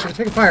of there, Chris. You're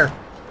taking fire.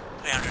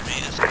 300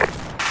 meters.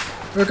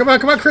 Oh,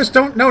 come on, Chris.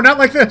 Don't. No, not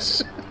like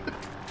this.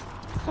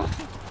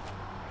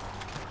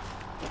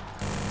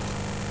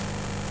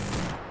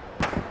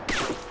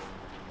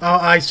 Oh,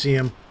 I see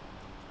him.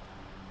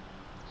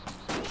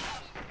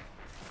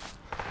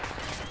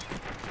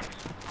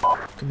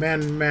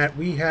 Command Matt,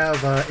 we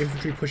have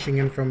infantry pushing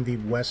in from the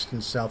west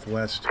and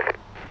southwest.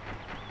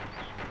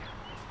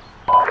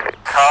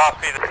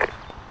 Copy.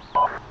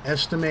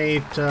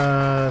 Estimate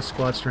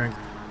squad strength.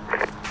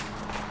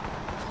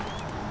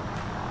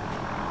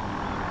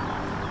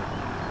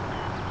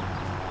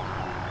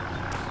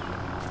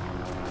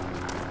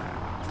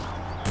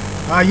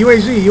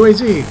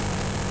 UAZ.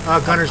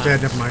 Gunner's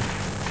dead, never mind.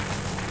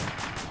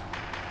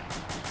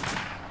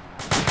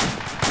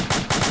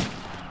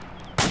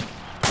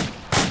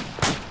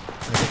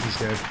 I think he's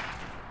dead.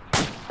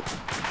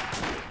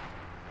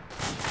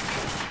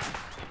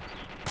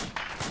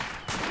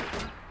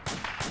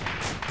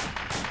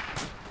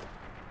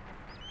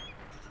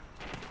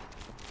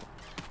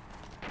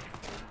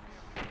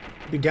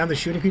 Be down to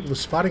shooting people with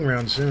spotting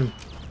rounds soon.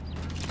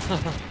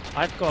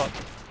 I've got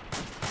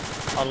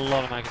a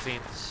lot of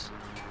magazines.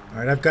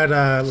 Alright, I've got,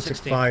 looks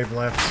 16. like 5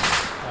 left.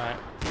 Alright.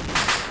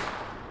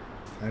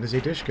 That is a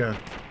Dishka.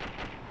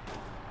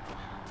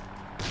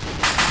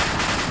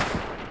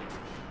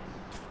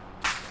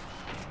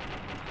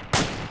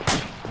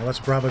 Well, that's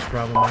Bravo's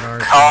problem, not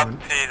ours. Copy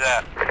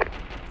that.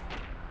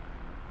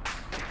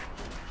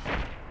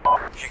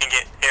 If you can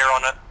get air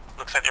on it,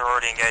 looks like you're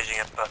already engaging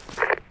it, but...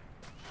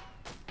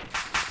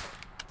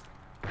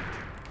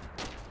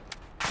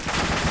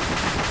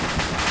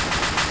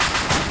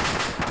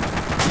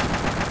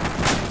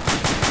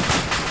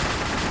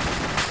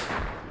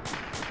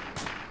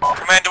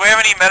 Command, do we have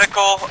any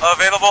medical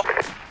available?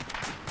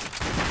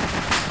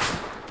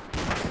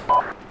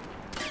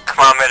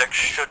 Command medic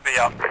should be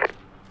up.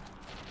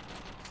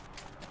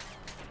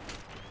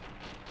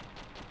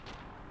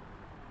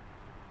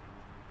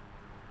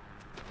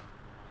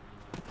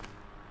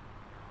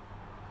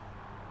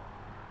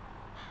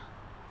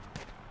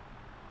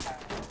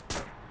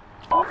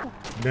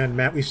 Man,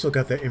 Matt, we've still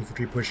got that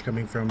infantry push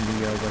coming from the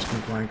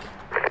western flank.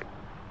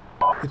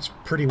 It's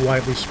pretty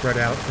widely spread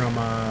out from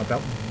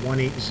about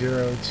 180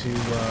 to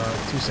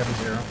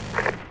 270.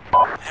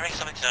 Having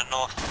something to the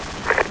north.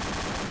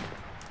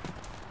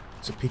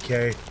 It's a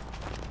PK.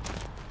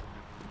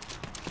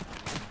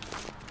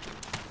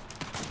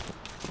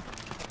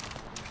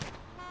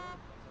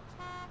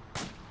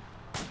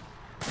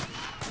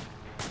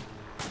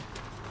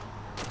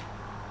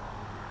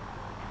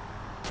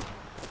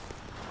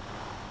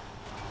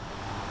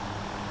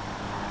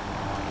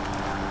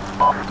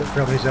 Got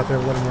friendlies out there,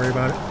 let them worry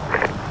about it.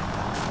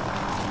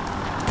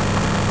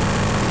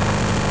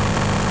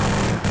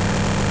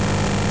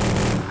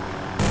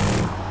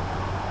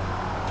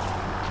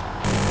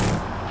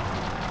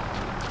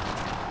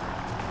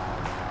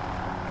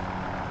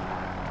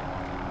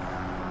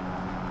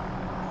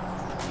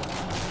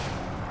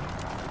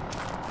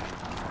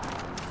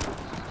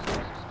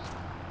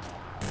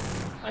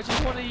 I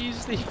just want to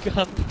use the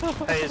gun.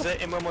 Hey, is that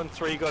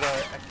M113 got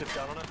an active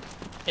gun on it?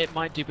 It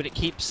might do, but it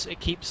keeps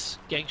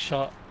getting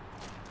shot.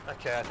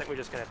 Okay, I think we're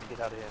just gonna have to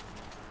get out of here.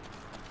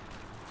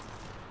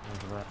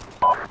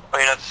 I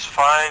mean, it's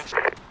fine.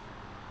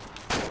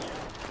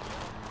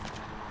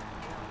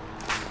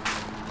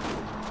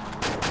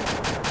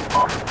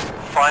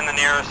 Find the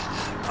nearest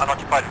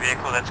unoccupied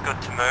vehicle that's good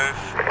to move.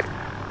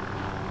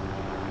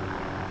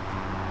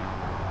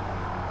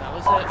 That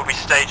was it. We'll be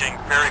staging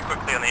very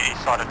quickly on the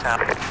east side of town.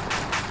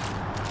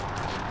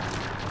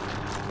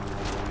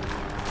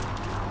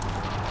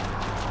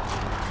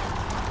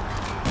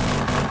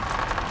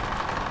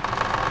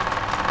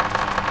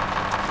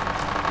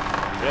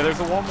 Yeah,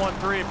 there's a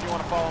 113 if you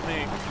want to follow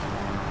me.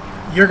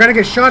 You're gonna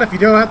get shot if you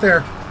go out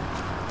there.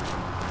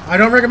 I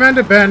don't recommend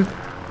it, Ben.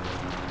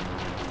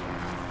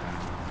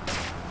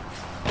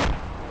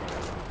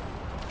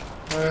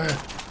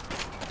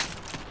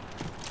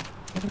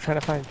 I'm trying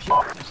to find.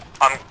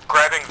 I'm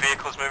grabbing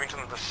vehicles moving to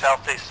the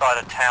southeast side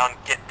of town.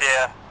 Get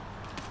there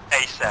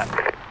ASAP.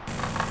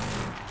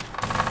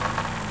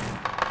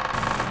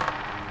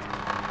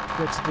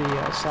 Go to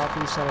the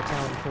southeast side of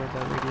town for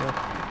the radio.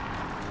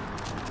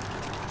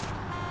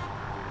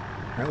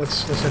 Alright,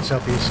 let's head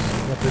southeast.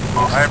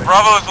 Alright,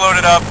 Bravo is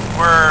loaded up.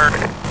 We're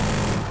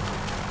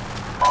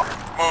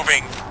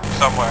moving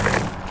somewhere.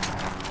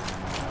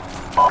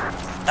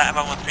 That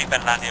M113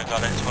 Ben Landio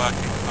got it, it's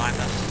working behind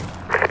us.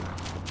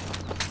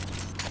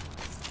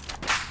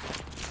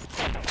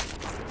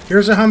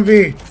 Here's a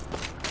Humvee.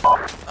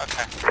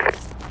 Okay.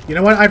 You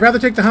know what? I'd rather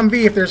take the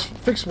Humvee if there's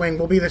fixed wing.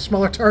 Will be the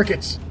smaller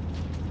targets.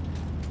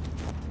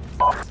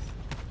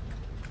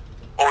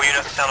 All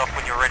units sound off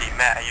when you're ready.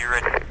 Matt, are you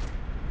ready?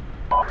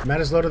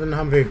 Matt is loaded in the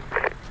Humvee.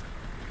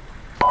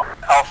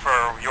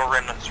 Alpha, your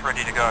remnant's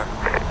ready to go.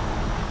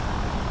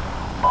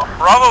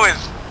 Bravo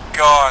is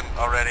gone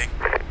already.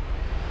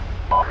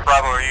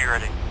 Bravo, are you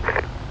ready?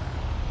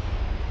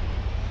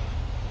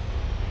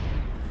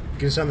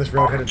 Get us on this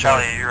road headed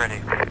Charlie, north. are you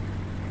ready?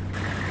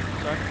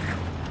 Sorry?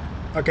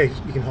 Okay,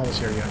 you can haul us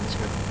here, yeah, that's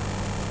good.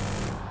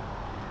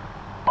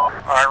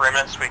 Alright,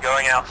 remnants, we're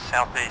going out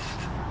southeast.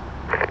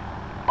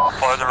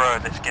 Follow the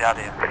road, let's get out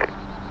of here.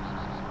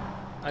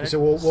 So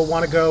we'll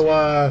want to go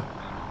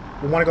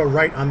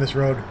right on this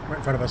road, right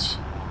in front of us.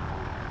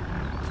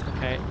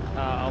 Okay,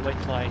 I'll wait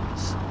till I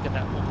get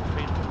that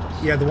 113 in front of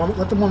us. Yeah,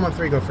 let the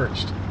 113 go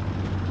first.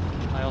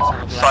 I also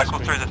have a Cycle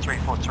through the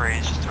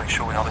 343s just to make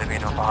sure we're not leaving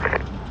anyone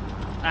behind.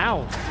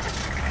 Ow!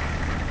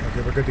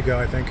 Okay, we're good to go,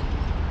 I think.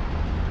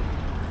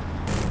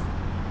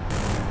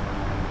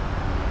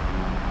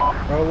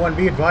 Bravo 1,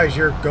 be advised,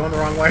 you're going the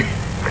wrong way.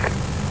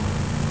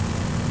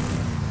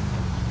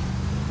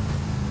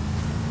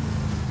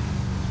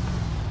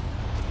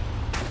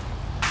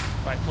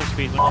 Right, full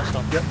speed, we're not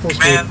stopping. Yep, full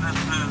speed. Man, this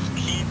is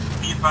Keith.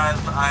 Be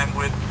advised, I'm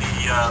with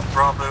the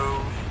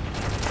Bravo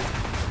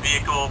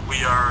vehicle.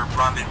 We are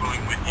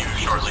rendezvousing with you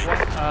shortly.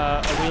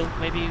 A wheel,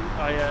 maybe?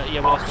 Yeah, we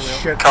lost a wheel.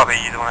 Shit. Copy,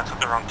 you the one that took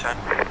the wrong turn.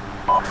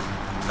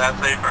 That's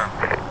safer.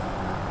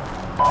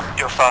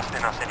 You're faster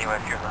than us anyway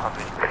if you're in the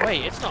Humvee.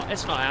 Wait, it's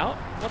not out.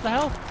 What the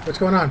hell? What's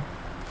going on?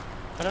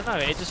 I don't know,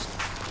 it just...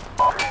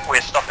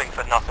 We're stopping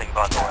for nothing,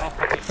 by the way. Oh,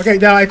 fuck it. Okay,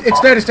 no, it's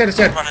dead, it's dead, it's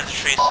dead. Run into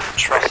trees,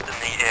 trust in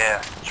the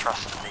air.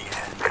 Trust in the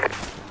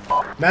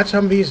air. Matt's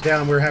Humvee is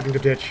down, we're having to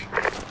ditch.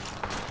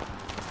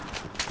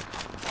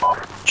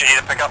 Do you need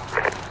a pickup?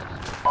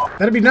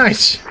 That'd be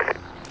nice.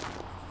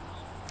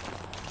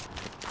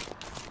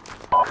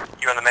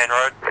 You on the main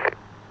road?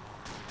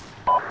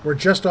 We're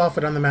just off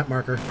it on the map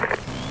marker.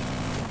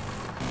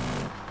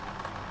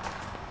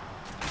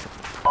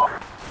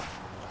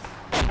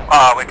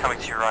 Ah, we're coming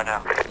to you right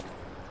now.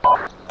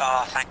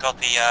 Oh, thank God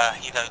the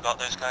Evo got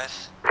those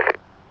guys.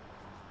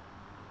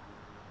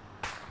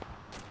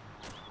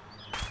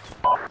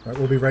 Alright,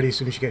 we'll be ready as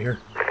soon as you get here.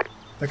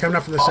 They're coming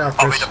up from the south,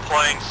 I'll be Chris.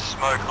 deploying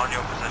smoke on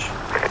your position.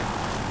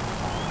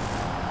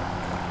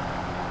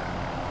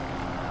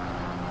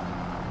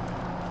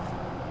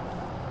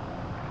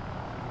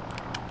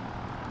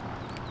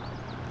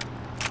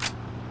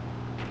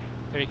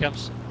 Here he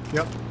comes.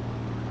 Yep.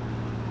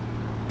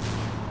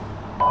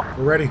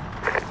 We're ready.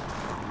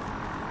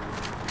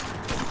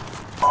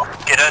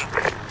 Get in.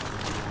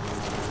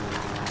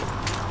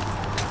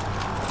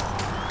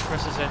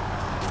 Chris is in.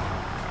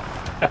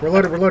 We're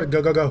loaded, we're loaded.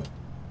 Go, go, go.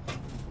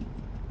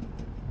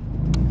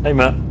 Hey,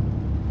 Matt.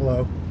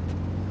 Hello.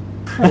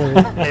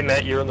 Hey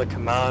Matt, you're on the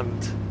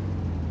command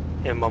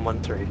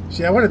M113.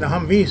 See, I wanted the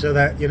Humvee so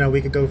that, you know, we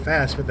could go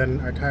fast, but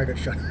then our tire got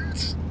shut.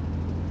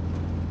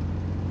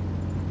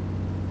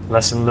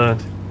 Lesson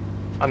learned.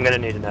 I'm gonna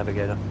need a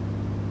navigator.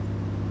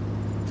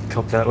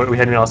 Copy that. Where are we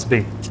heading out to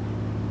be?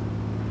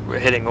 We're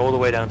heading all the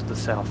way down to the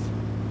south.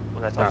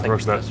 Well, that's, I think,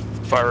 roger that.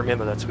 if I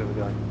remember, that's where we're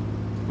going.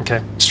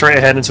 Okay. Straight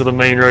ahead until the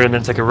main road and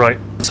then take a right.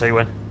 I'll tell you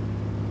when.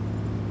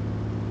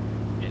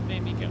 It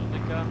made me get on the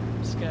gun.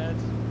 I'm scared.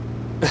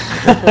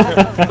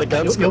 The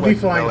gun's You'll got, be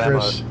like, fine, no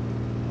Chris. ammo.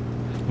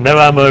 No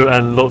ammo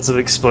and lots of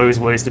exposed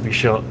ways to be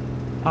shot.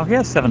 Oh, he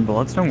has 7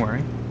 bullets, don't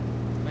worry.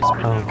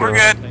 Oh, We're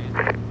God. good.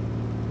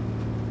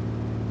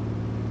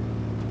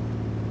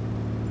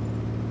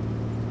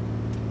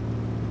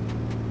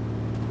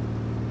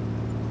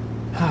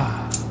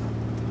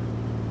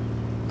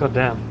 God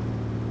damn.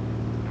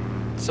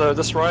 So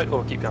this right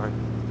or keep going?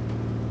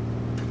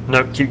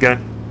 No, keep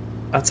going.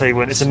 I'll tell you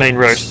when. It's a main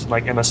road,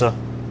 like MSR.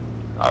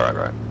 Alright,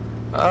 right.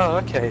 Oh,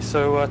 okay,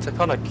 so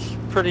Taconic,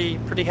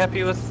 pretty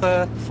happy with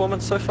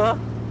performance so far?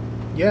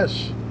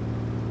 Yes.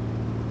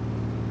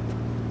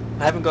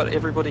 I haven't got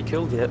everybody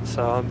killed yet,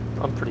 so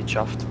I'm pretty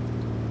chuffed.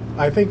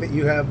 I think that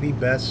you have the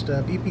best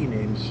BP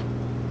names.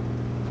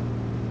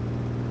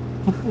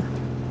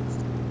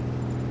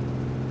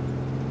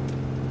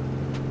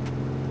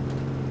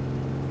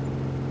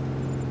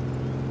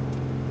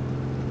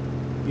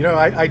 You know,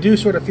 I do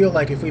sort of feel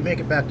like if we make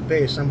it back to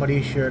base,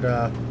 somebody should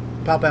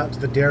pop out to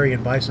the dairy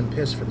and buy some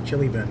piss for the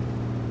chili bin.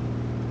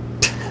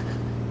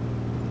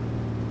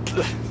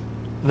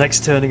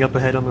 Next turning up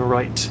ahead on the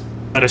right.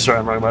 Oh, no, sorry,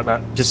 I'm wrong about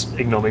that. Just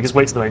ignore me. Just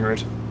wait to the main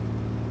road.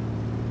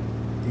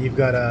 You've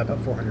got about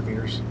 400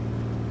 meters.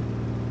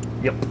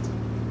 Yep.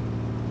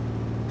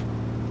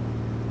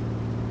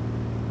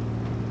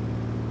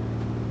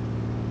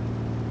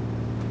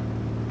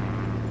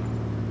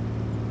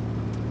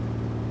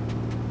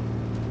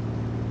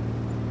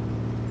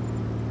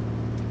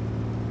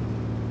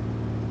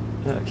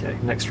 Okay,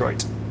 next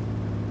right.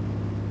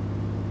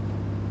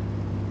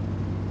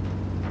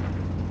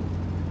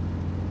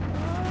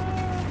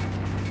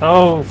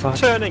 Oh, fuck.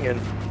 Turning in.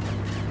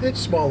 It's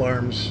small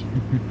arms.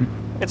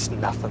 It's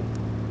nothing.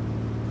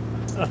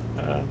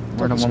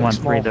 We're in a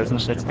 113, there's no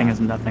such thing as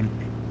nothing.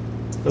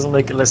 Doesn't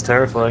make it less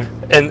terrifying.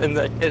 In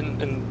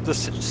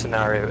this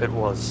scenario, it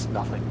was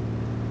nothing.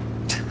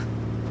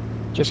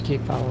 Just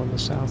keep following the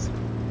south.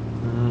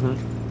 Mm-hmm.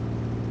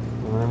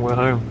 And we're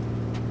home.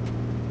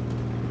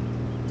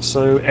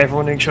 So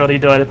everyone in Charlie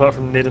died apart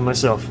from Nid and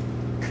myself.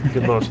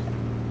 Good lord.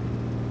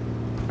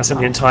 I spent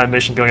the entire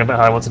mission going about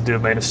how I wanted to do a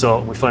main assault,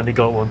 and we finally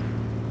got one.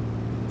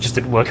 Just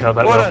didn't work out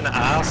that What well. an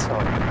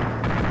asshole.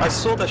 I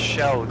saw the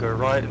shell go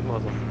right,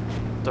 well,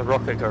 the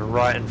rocket go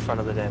right in front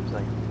of the damn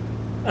thing.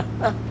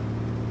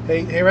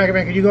 Hey,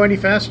 Ragaman, can you go any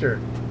faster?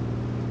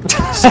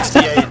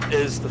 68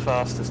 is the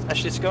fastest.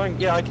 Actually, it's going,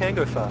 yeah, I can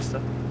go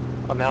faster.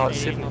 I'm now at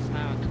 70.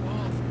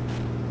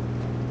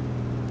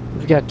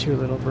 We've got 2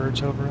 little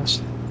birds over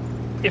us.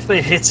 If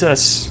they hit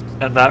us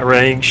at that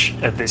range,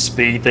 at this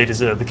speed, they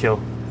deserve the kill.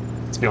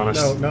 To be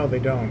honest. No, they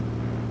don't.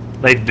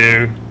 They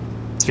do.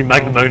 To be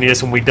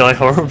magnanimous when we die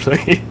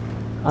horribly.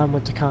 I'm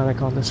with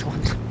Taconic on this one.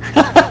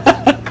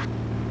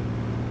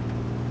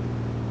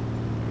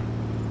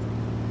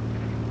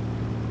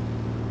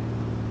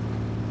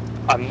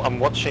 I'm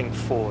watching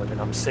forward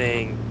and I'm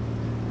seeing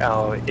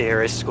our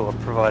air escort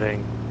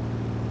providing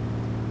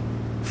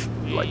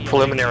like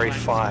preliminary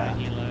fire.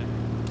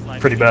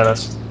 Pretty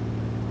badass.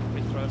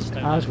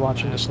 I was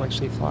watching this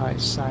Lexley fly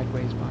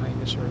sideways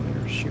behind us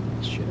earlier,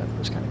 shooting shit up. It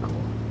was kind of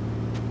cool.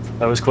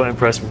 I was quite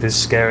impressed with his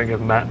scaring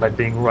of Matt by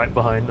being right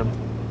behind them.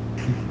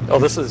 Oh,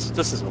 this is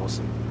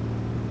awesome.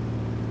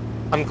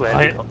 I'm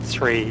glad we got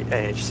 3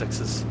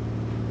 AH-6s.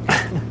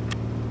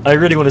 I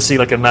really want to see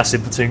like a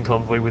massive platoon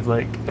convoy with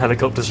like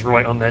helicopters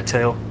right on their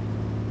tail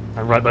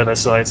and right by their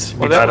sides.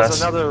 Well, that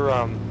was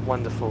another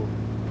wonderful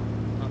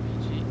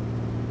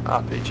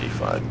RPG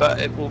fight, but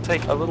it will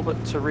take a little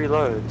bit to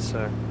reload.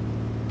 So,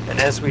 and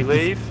as we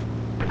leave,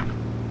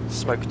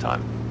 smoke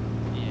time.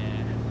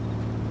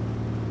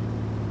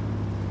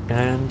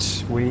 And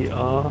we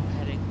are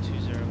heading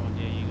 201.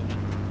 Yeah, you got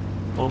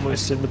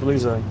Almost in the blue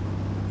zone.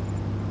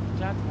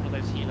 Glad one of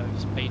those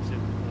helos painted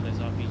one of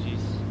those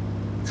RPGs.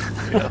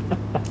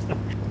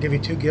 I'll give you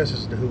 2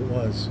 guesses as to who it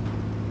was.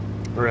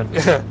 We're in.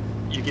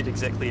 You get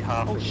exactly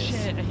half Oh a guess.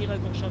 shit, a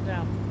helo got shot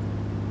down.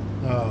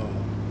 Oh.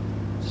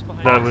 Just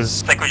behind That us.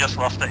 was... I think we just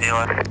lost a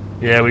helo.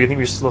 Yeah, well, you think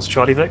we just lost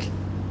Charlie, Vic?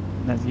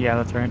 Yeah,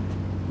 that's right.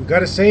 We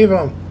gotta save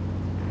him!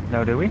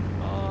 No, do we?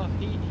 Oh,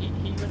 he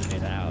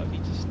renegade out. He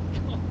just...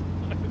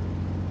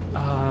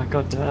 Ah,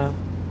 goddamn.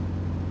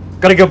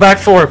 Gotta go back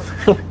for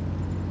him!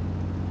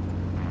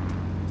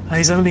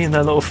 He's only in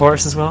that little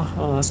forest as well.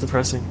 Oh, that's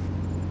depressing.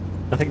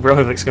 I think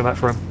Brohovic's go back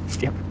for him.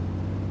 Yep.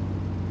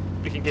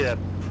 We can get a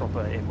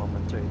proper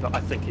M113, but I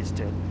think he's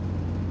dead.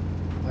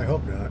 I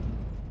hope not.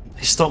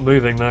 He stopped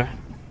moving though.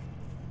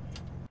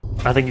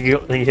 I think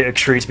he hit a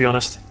tree, to be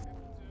honest.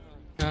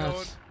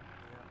 Guys.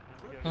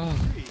 Oh.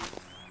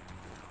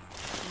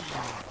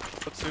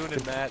 Platoon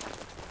and Matt.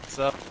 What's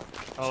up?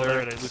 Oh, Sir,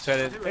 there it is.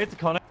 Lieutenant. Hey,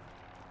 Taconic.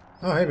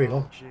 Oh, hey,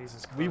 Beagle.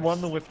 Jesus Christ. We won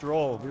the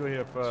withdrawal. We were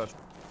here first.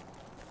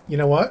 You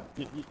know what?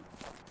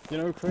 You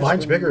know, Chris,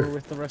 Mine's when bigger. you were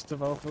with the rest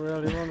of Alpha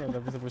early on and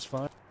everything was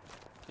fine.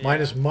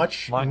 Mine is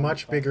much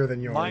bigger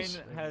than yours. Mine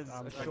has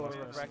a shorter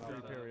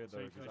refractory period,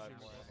 though.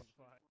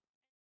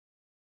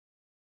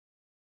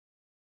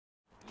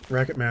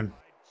 Racketman,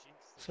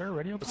 Sir,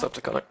 radio? What's up,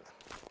 Taconic?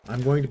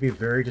 I'm going to be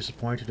very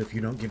disappointed if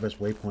you don't give us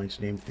waypoints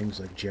named things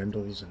like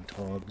Jendals and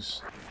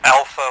Togs.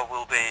 Alpha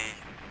will be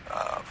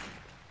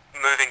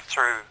moving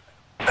through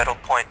Battle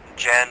Point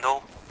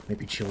Jandal.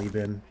 Maybe Chili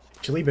Bin.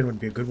 Chili Bin would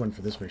be a good one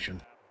for this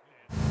mission.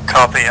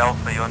 Copy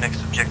Alpha, your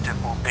next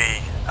objective will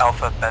be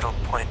Alpha Battle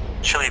Point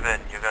Chilibin.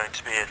 You're going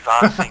to be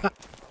advancing.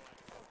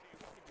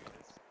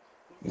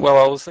 Well,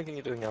 I was thinking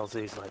of doing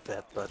LZs like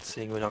that, but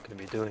seeing we're not going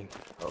to be doing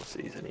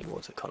LZs anymore,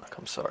 Taconic,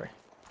 I'm sorry.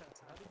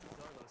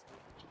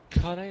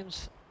 Car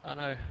names? I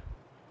know.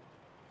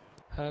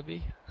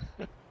 Herbie.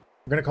 We're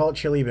gonna call it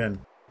Chili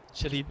Bin.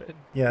 Chili bin.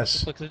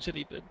 Yes. Look at the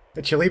chili bin.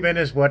 The Chili Bin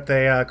is what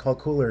they call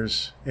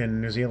coolers in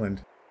New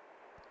Zealand.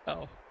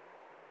 Oh.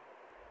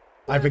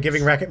 I've been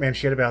giving Racketman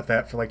shit about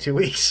that for like 2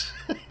 weeks.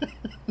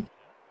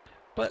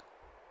 But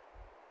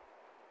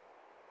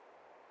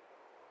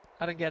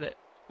I don't get it.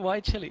 Why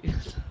chili?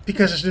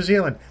 Because it's New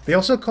Zealand. They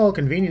also call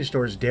convenience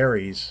stores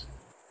dairies.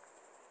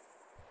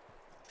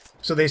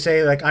 So they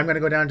say, like, I'm going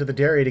to go down to the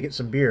dairy to get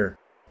some beer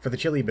for the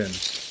Chili Bin.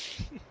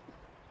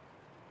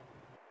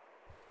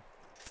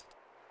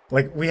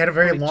 Like, we had a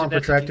very long,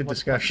 protracted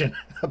discussion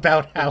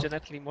about how...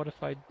 genetically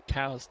modified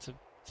cows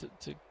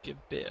to give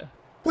beer.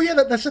 Well, yeah,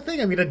 that's the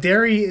thing. I mean, a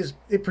dairy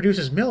it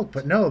produces milk,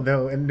 but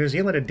no, in New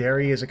Zealand, a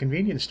dairy is a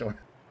convenience store.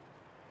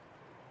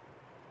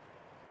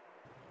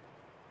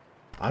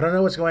 I don't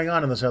know what's going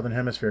on in the Southern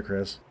Hemisphere,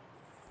 Chris.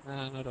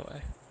 No, do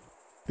I.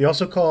 They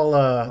also call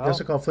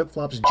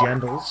flip-flops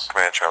jandals.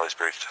 Command Charlie's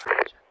briefed.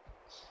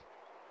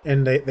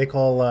 And they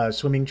call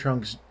swimming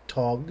trunks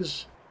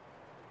togs.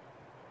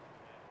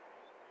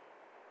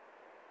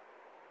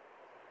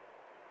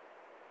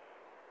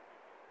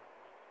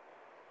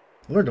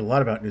 I learned a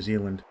lot about New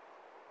Zealand.